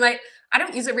have a ring light. I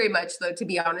don't use it very much though, to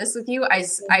be honest with you. I've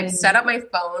set Mhm. up my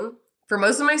phone for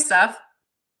most of my stuff.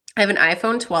 I have an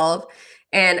iPhone 12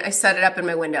 and I set it up in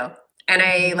my window. And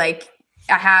Mhm.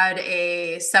 I had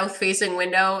a south facing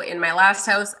window in my last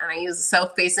house and I use a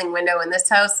south facing window in this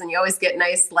house and you always get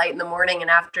nice light in the morning and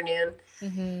afternoon.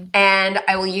 Mhm. And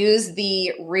I will use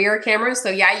the rear camera. So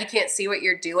yeah, you can't see what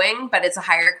you're doing, but it's a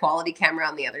higher quality camera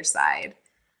on the other side.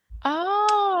 Yeah.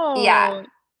 Oh,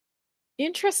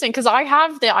 interesting. Because I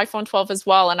have the iPhone 12 as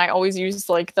well, and I always use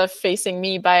like the facing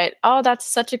me, but oh, that's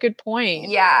such a good point.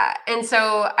 Yeah. And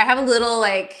so I have a little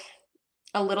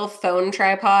phone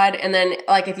tripod and then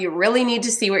like if you really need to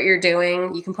see what you're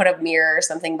doing you can put a mirror or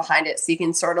something behind it so you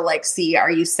can sort of like see are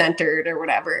you centered or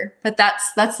whatever but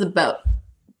that's about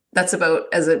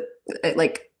as a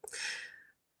like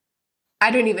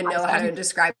I don't even know how to iPhone.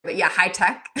 describe it yeah high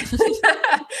tech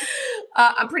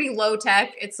I'm pretty low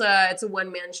tech it's a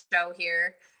one man show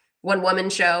here one woman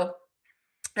show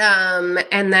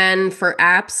and then for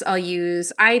apps I'll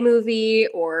use iMovie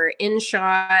or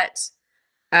InShot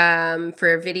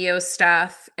for video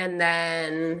stuff. And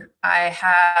then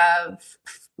I've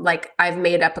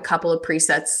made up a couple of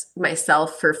presets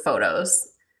myself for photos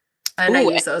and I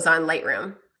Ooh, use those on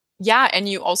Lightroom. yeah, and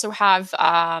you also have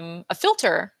a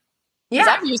filter because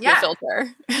Yeah, I'm using a yeah, filter.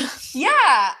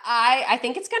 yeah. I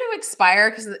think it's going to expire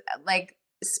because like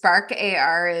Spark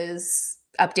AR is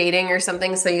updating or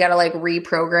something, so you got to like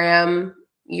reprogram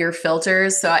your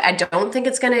filters. So I don't think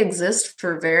it's going to exist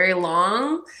for very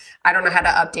long. I don't know how to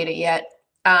update it yet.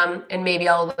 And maybe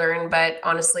I'll learn, but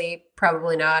honestly,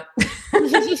 probably not.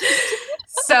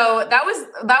 So that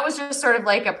was just sort of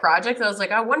like a project. I was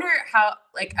like, I wonder how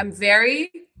like I'm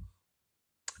very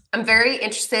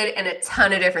interested in a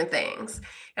ton of different things.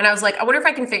 And I was like, I wonder if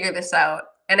I can figure this out.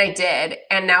 And I did.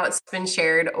 And now it's been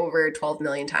shared over 12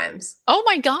 million times. Oh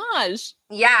my gosh.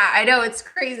 Yeah, I know. It's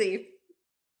crazy.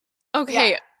 Yeah.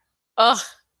 Okay. Ugh,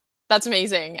 that's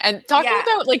amazing. And talking Yeah.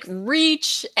 about like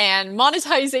reach and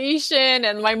monetization,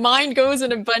 and my mind goes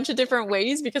in a bunch of different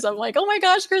ways because I'm like, oh my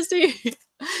gosh, Christy,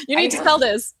 you I need to know. sell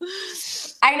this.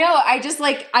 I know. I just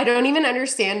like, I don't even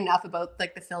understand enough about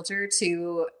like the filter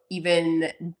to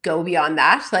even go beyond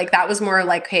that. Like, that was more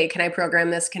like, hey, can I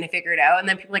program this? Can I figure it out? And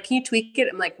then people are like, can you tweak it?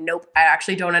 I'm like, nope, I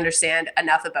actually don't understand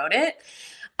enough about it.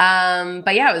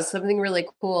 But yeah, it was something really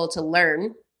cool to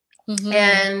learn. Hmm.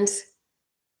 And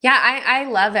yeah, I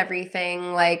love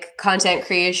everything like content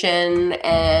creation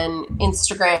and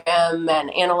Instagram and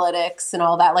analytics and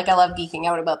all that. Like, I love geeking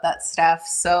out about that stuff.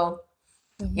 So,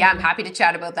 yeah, I'm Hmm. happy to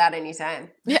chat about that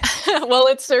anytime. Yeah. Well,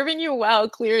 it's serving you well,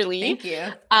 clearly. Thank you.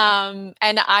 And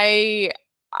I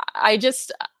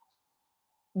just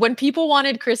when people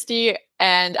wanted Christy,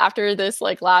 and after this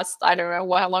like last, I don't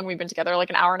know how long we've been together, like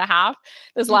an hour and a half,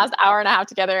 this last hour and a half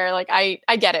together, like I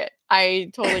get it.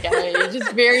 I totally get it. It's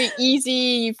just very easy.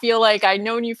 You feel like I've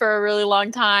known you for a really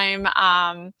long time.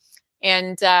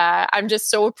 And I'm just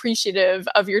so appreciative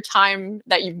of your time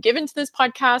that you've given to this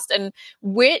podcast. And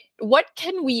what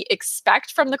can we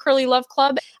expect from the Curly Love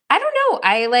Club? I don't know.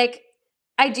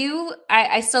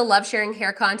 I still love sharing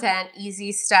hair content,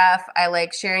 easy stuff. I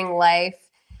like sharing life.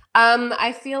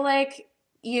 I feel like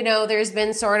there's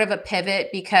been sort of a pivot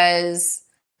because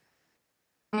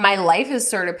my life has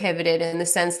sort of pivoted in the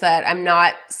sense that I'm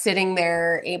not sitting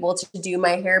there able to do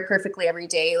my hair perfectly every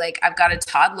day. Like, I've got a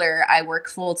toddler, I work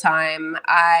full time,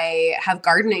 I have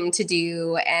gardening to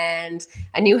do, and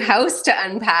a new house to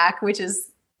unpack, which is,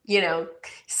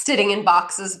 sitting in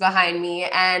boxes behind me.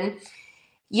 And,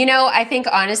 I think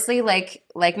honestly, like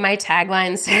my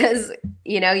tagline says,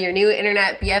 your new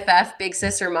internet BFF, big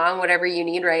sis or mom, whatever you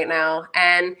need right now.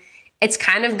 And it's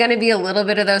kind of going to be a little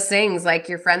bit of those things, like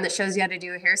your friend that shows you how to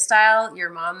do a hairstyle,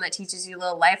 your mom that teaches you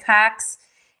little life hacks,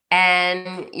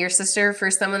 and your sister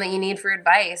for someone that you need for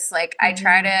advice. Like, I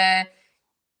try to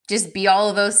just be all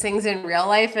of those things in real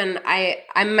life, and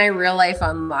I'm my real life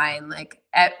online. Like,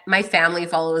 my family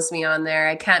follows me on there.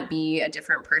 I can't be a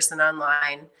different person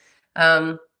online.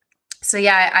 So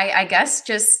yeah, I guess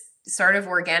just sort of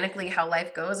organically how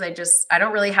life goes. I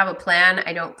don't really have a plan.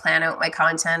 I don't plan out my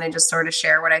content. I just sort of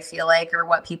share what I feel like or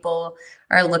what people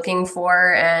are looking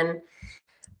for. And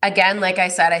again, like I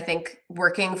said, I think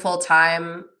working full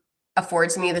time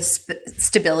affords me the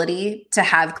stability to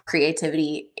have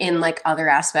creativity in like other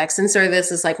aspects. And so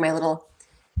this is like my little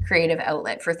creative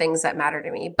outlet for things that matter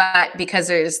to me. But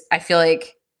I feel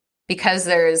like because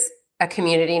there's a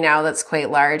community now that's quite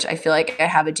large, I feel like I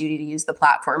have a duty to use the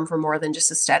platform for more than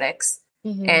just aesthetics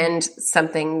and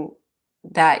something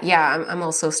that, I'm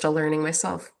also still learning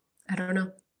myself. I don't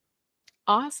know.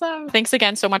 Awesome. Thanks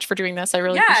again so much for doing this. I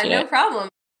really appreciate it. Yeah, no problem.